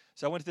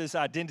 So I went through this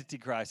identity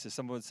crisis.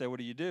 Someone would say, what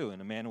do you do?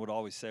 And a man would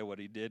always say what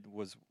he did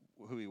was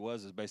who he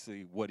was is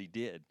basically what he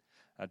did.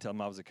 I'd tell him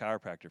I was a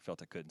chiropractor,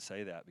 felt I couldn't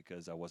say that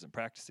because I wasn't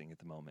practicing at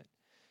the moment.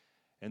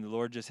 And the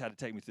Lord just had to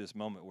take me through this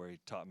moment where he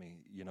taught me,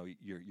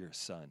 you're a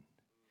son,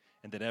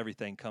 and that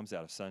everything comes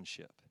out of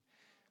sonship.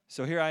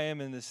 So here I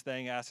am in this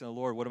thing asking the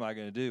Lord, what am I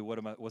going to do?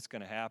 What's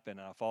going to happen?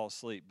 And I fall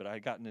asleep. But I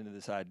had gotten into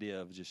this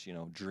idea of just,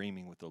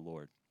 dreaming with the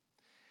Lord.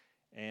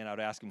 And I would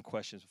ask him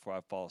questions before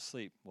I fall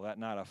asleep. Well, that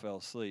night I fell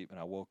asleep and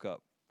I woke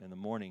up in the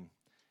morning.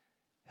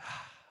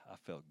 I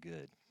felt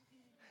good.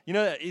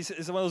 It's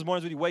one of those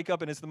mornings when you wake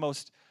up and it's the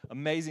most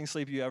amazing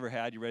sleep you ever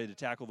had. You're ready to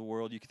tackle the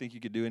world. You think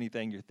you could do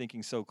anything. You're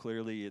thinking so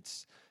clearly.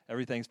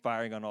 Everything's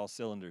firing on all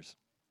cylinders.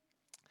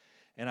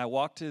 And I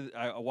walk to the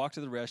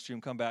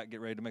restroom, come back,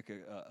 get ready to make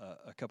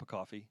a cup of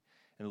coffee.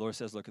 And the Lord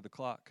says, look at the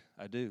clock.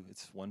 I do.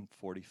 It's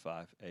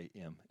 1:45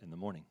 a.m. in the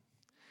morning.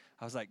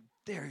 I was like,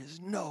 there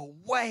is no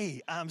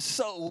way I'm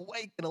so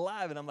awake and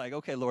alive. And I'm like,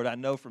 okay, Lord, I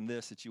know from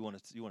this that you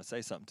want to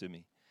say something to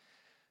me.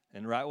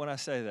 And right when I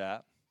say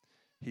that,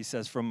 he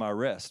says, from my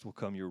rest will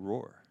come your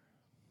roar.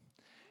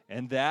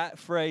 And that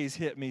phrase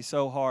hit me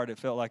so hard, it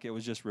felt like it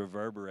was just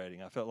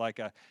reverberating. I felt like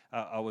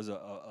I was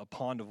a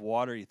pond of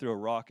water. You threw a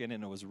rock in it,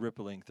 and it was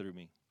rippling through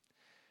me.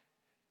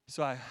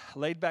 So I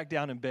laid back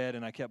down in bed,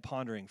 and I kept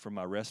pondering, from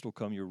my rest will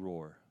come your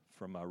roar.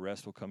 From my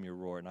rest will come your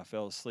roar. And I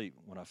fell asleep.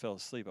 When I fell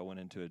asleep, I went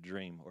into a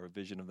dream or a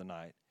vision of the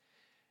night.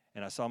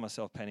 And I saw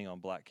myself painting on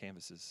black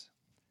canvases.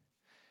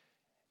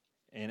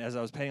 And as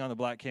I was painting on the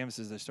black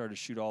canvases, they started to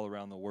shoot all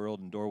around the world,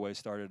 and doorways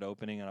started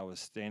opening, and I was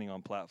standing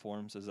on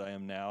platforms as I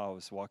am now. I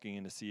was walking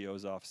into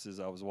CEOs'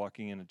 offices. I was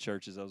walking into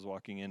churches. I was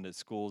walking into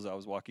schools. I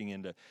was walking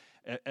into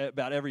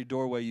about every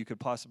doorway you could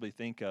possibly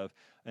think of,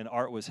 and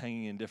art was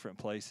hanging in different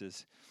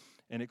places.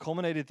 And it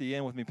culminated at the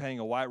end with me painting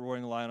a white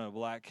roaring lion on a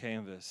black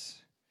canvas.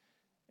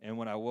 And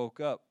when I woke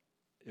up,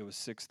 it was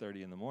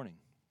 6:30 in the morning.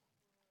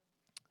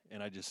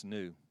 And I just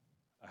knew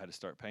I had to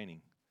start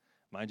painting.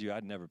 Mind you,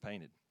 I'd never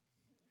painted.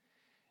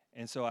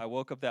 And so I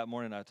woke up that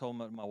morning, and I told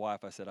my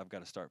wife, I said, I've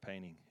got to start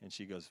painting. And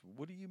she goes,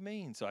 what do you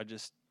mean? So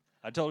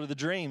I told her the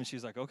dream, and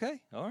she's like,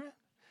 okay, all right.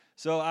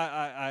 So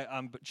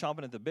I'm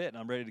chomping at the bit, and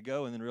I'm ready to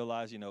go, and then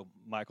realize,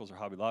 Michael's or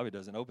Hobby Lobby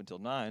doesn't open till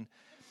 9.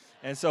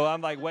 And so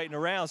I'm like waiting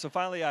around. So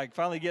I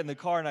finally get in the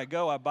car, and I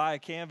go, I buy a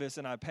canvas,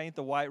 and I paint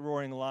the white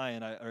roaring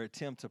lion, or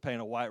attempt to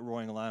paint a white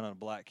roaring lion on a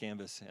black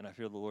canvas. And I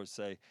feel the Lord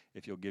say,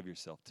 if you'll give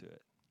yourself to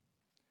it.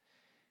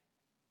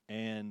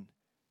 And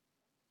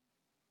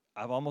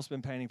I've almost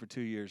been painting for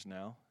 2 years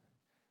now,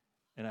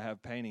 and I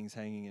have paintings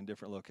hanging in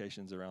different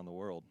locations around the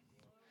world.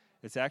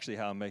 It's actually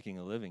how I'm making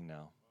a living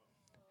now.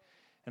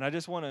 And I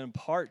just want to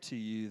impart to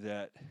you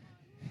that,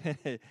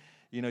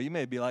 you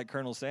may be like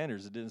Colonel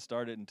Sanders. It didn't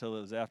start it until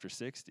it was after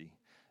 60.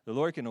 The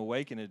Lord can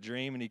awaken a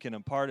dream, and he can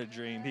impart a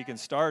dream. He can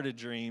start a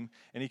dream,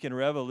 and he can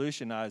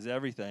revolutionize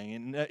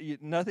everything. And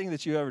nothing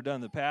that you've ever done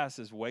in the past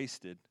is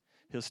wasted.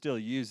 He'll still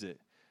use it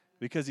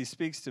because he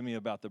speaks to me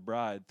about the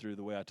bride through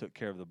the way I took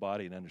care of the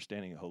body and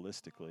understanding it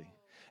holistically.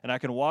 And I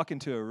can walk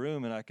into a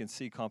room, and I can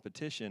see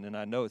competition, and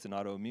I know it's an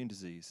autoimmune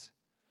disease.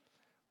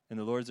 And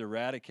the Lord's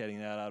eradicating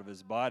that out of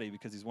his body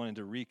because he's wanting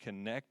to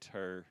reconnect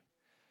her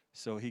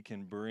so he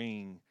can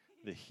bring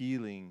the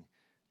healing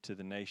to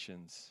the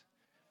nations.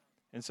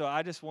 And so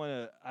I just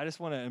want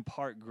to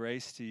impart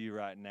grace to you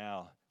right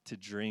now to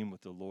dream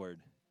with the Lord.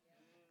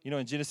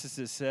 In Genesis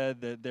it said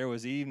that there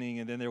was evening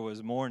and then there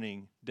was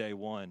morning, day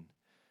one.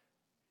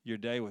 Your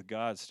day with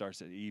God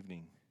starts at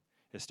evening.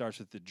 It starts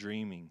with the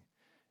dreaming.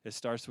 It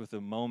starts with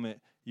the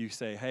moment you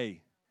say, hey,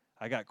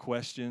 I got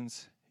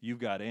questions, you've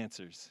got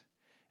answers.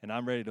 And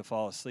I'm ready to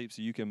fall asleep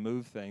so you can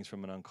move things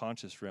from an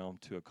unconscious realm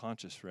to a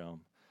conscious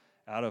realm.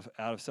 Out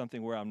of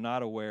something where I'm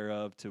not aware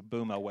of to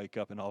boom, I wake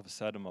up and all of a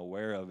sudden I'm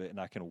aware of it and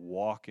I can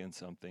walk in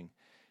something.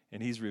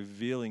 And he's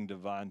revealing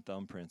divine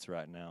thumbprints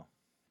right now.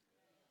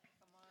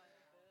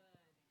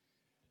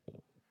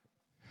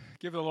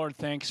 Give the Lord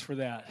thanks for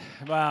that.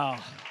 Wow.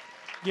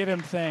 Give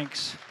him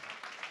thanks.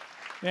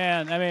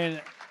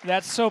 Man,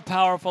 that's so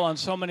powerful on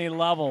so many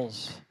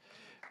levels.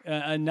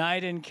 A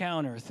night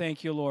encounter.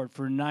 Thank you, Lord,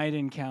 for night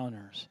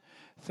encounters.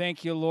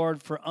 Thank you,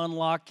 Lord, for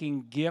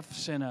unlocking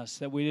gifts in us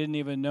that we didn't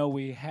even know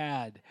we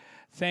had.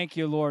 Thank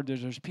you, Lord,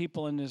 there's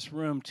people in this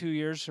room 2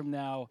 years from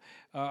now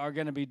are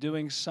going to be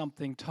doing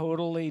something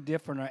totally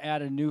different or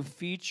add a new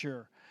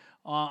feature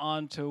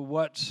onto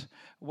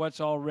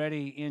what's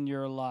already in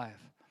your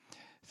life.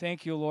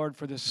 Thank you, Lord,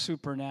 for the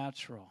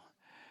supernatural.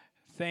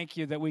 Thank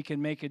you that we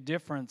can make a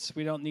difference.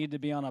 We don't need to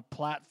be on a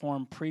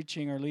platform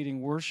preaching or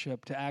leading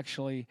worship to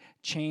actually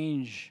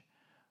change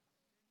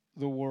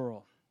the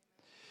world.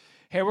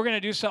 Hey, we're going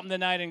to do something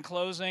tonight in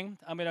closing.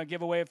 I'm going to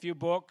give away a few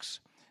books.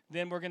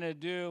 Then we're going to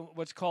do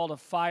what's called a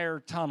fire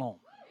tunnel.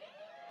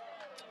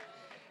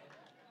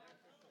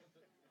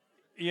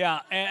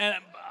 Yeah, and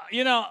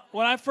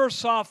when I first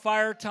saw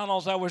fire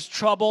tunnels, I was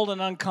troubled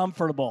and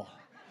uncomfortable.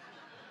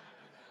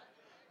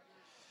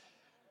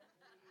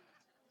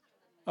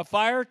 A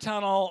fire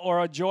tunnel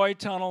or a joy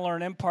tunnel or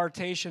an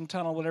impartation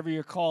tunnel, whatever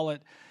you call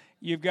it,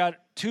 you've got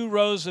 2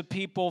 rows of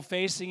people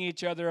facing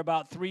each other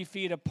about 3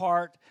 feet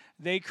apart.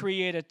 They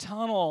create a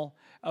tunnel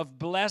of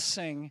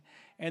blessing,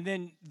 and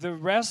then the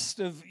rest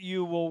of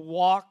you will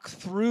walk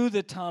through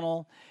the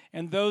tunnel,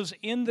 and those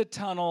in the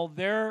tunnel,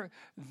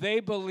 they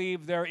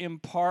believe they're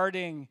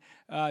imparting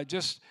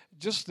just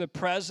the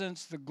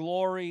presence, the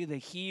glory, the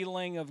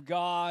healing of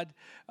God,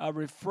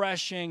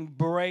 refreshing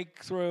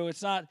breakthrough.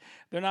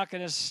 They're not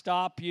going to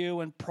stop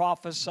you and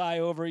prophesy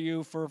over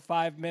you for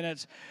 5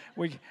 minutes.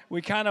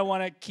 We kind of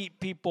want to keep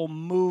people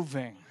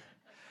moving.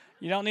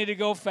 You don't need to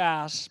go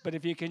fast, but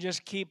if you can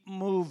just keep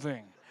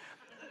moving.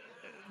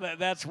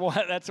 That's one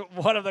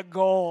of the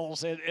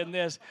goals in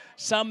this.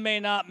 Some may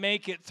not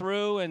make it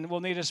through, and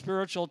we'll need a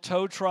spiritual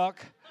tow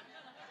truck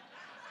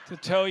to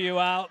tow you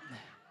out.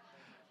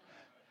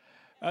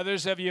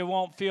 Others of you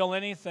won't feel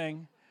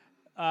anything,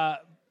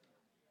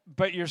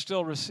 but you're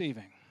still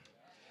receiving.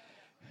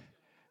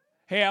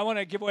 Hey, I want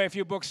to give away a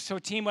few books. So,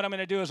 team, what I'm going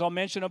to do is I'll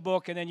mention a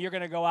book, and then you're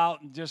going to go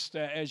out and just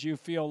as you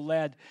feel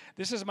led.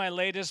 This is my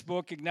latest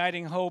book,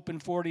 Igniting Hope in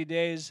 40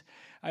 Days.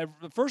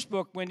 The first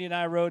book Wendy and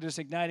I wrote is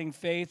Igniting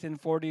Faith in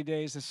 40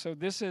 Days. So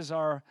this is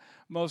our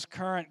most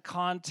current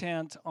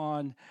content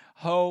on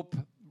hope,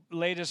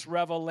 latest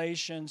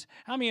revelations.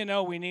 How many of you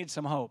know we need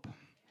some hope?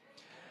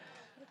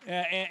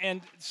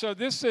 And so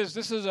this is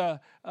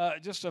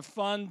just a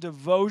fun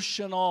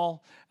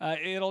devotional.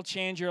 It'll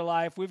change your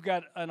life. We've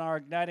got on our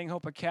Igniting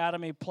Hope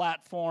Academy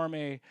platform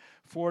a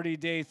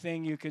 40-day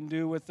thing you can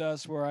do with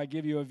us where I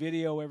give you a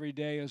video every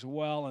day as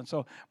well. And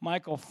so,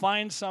 Michael,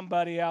 find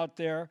somebody out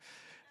there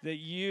that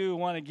you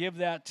want to give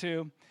that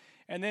to.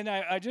 And then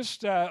I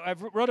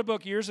wrote a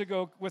book years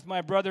ago with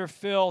my brother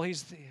Phil.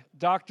 He's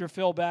Dr.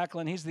 Phil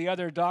Backlund. He's the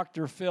other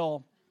Dr.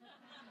 Phil.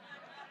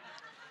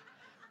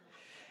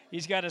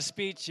 He's got a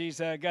speech. He's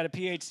got a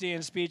PhD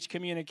in speech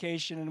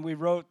communication, and we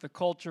wrote The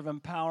Culture of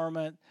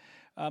Empowerment,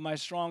 my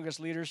strongest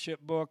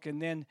leadership book.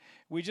 And then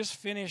we just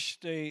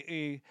finished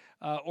a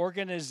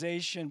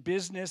organization,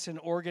 business and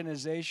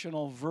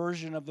organizational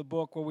version of the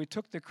book where we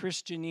took the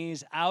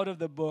Christianese out of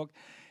the book,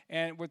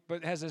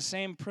 but has the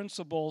same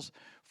principles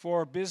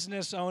for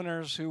business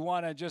owners who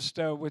want to just,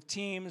 with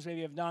teams,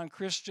 maybe of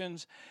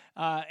non-Christians,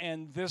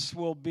 and this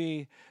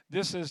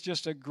is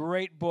just a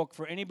great book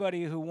for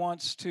anybody who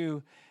wants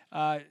to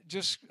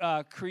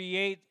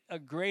create a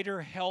greater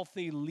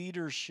healthy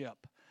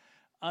leadership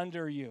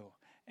under you.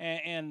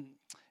 And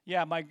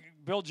my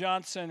Bill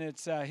Johnson,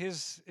 it's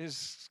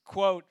his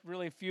quote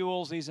really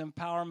fuels these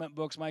empowerment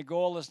books. My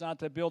goal is not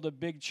to build a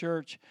big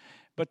church,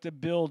 but to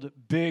build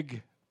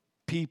big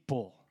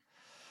people.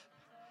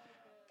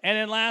 And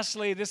then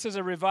lastly, this is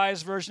a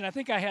revised version. I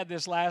think I had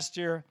this last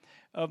year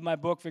of my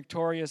book,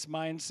 Victorious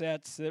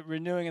Mindsets, that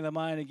renewing of the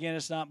mind. Again,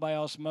 it's not by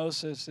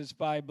osmosis, it's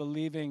by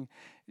believing.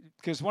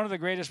 Because one of the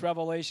greatest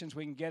revelations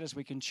we can get is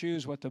we can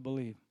choose what to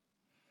believe.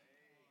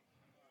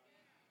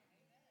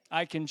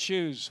 I can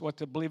choose what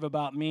to believe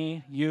about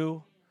me,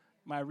 you,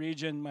 my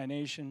region, my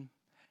nation,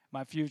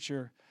 my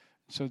future.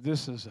 So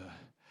this is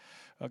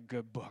a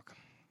good book.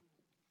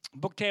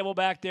 Book table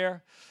back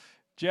there.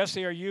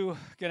 Jesse, are you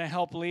going to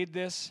help lead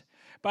this?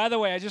 By the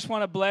way, I just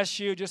want to bless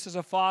you just as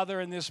a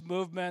father in this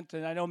movement,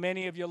 and I know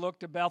many of you look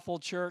to Bethel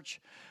Church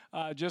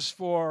just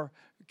for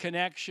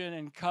connection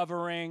and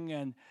covering,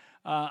 and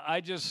I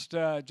just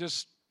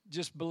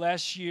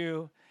bless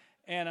you,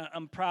 and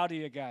I'm proud of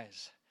you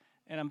guys,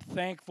 and I'm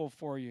thankful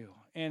for you,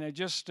 and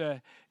it's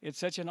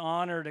such an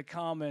honor to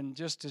come and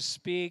just to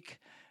speak,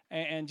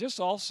 and just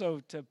also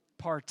to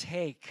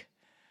partake.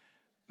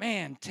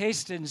 Man,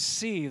 taste and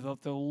see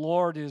that the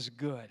Lord is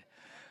good.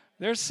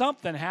 There's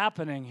something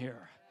happening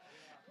here.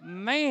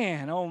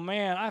 Man, oh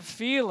man, I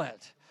feel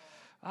it.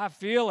 I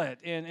feel it.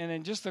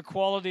 And just the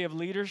quality of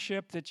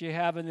leadership that you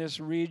have in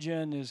this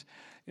region is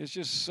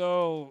just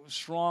so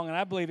strong. And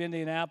I believe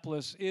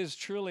Indianapolis is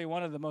truly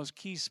one of the most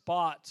key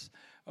spots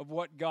of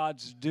what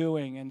God's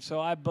doing. And so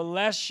I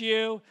bless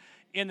you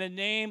in the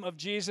name of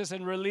Jesus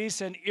and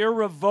release an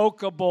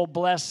irrevocable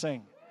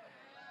blessing.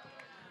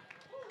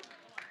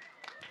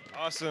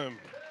 Awesome.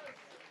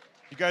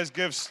 You guys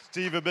give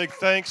Steve a big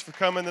thanks for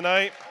coming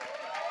tonight.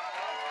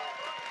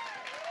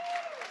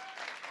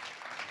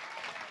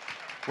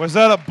 Was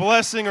that a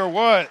blessing or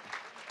what?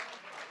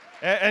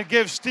 And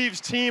give Steve's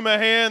team a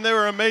hand. They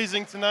were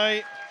amazing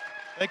tonight.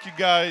 Thank you,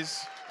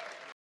 guys.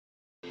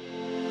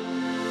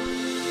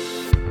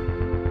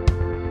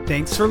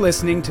 Thanks for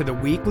listening to the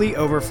weekly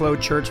Overflow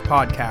Church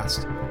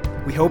podcast.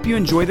 We hope you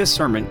enjoy this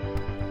sermon.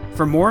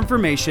 For more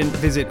information,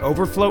 visit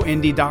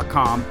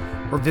overflowindy.com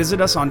or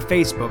visit us on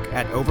Facebook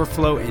at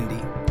Overflow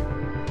Indy.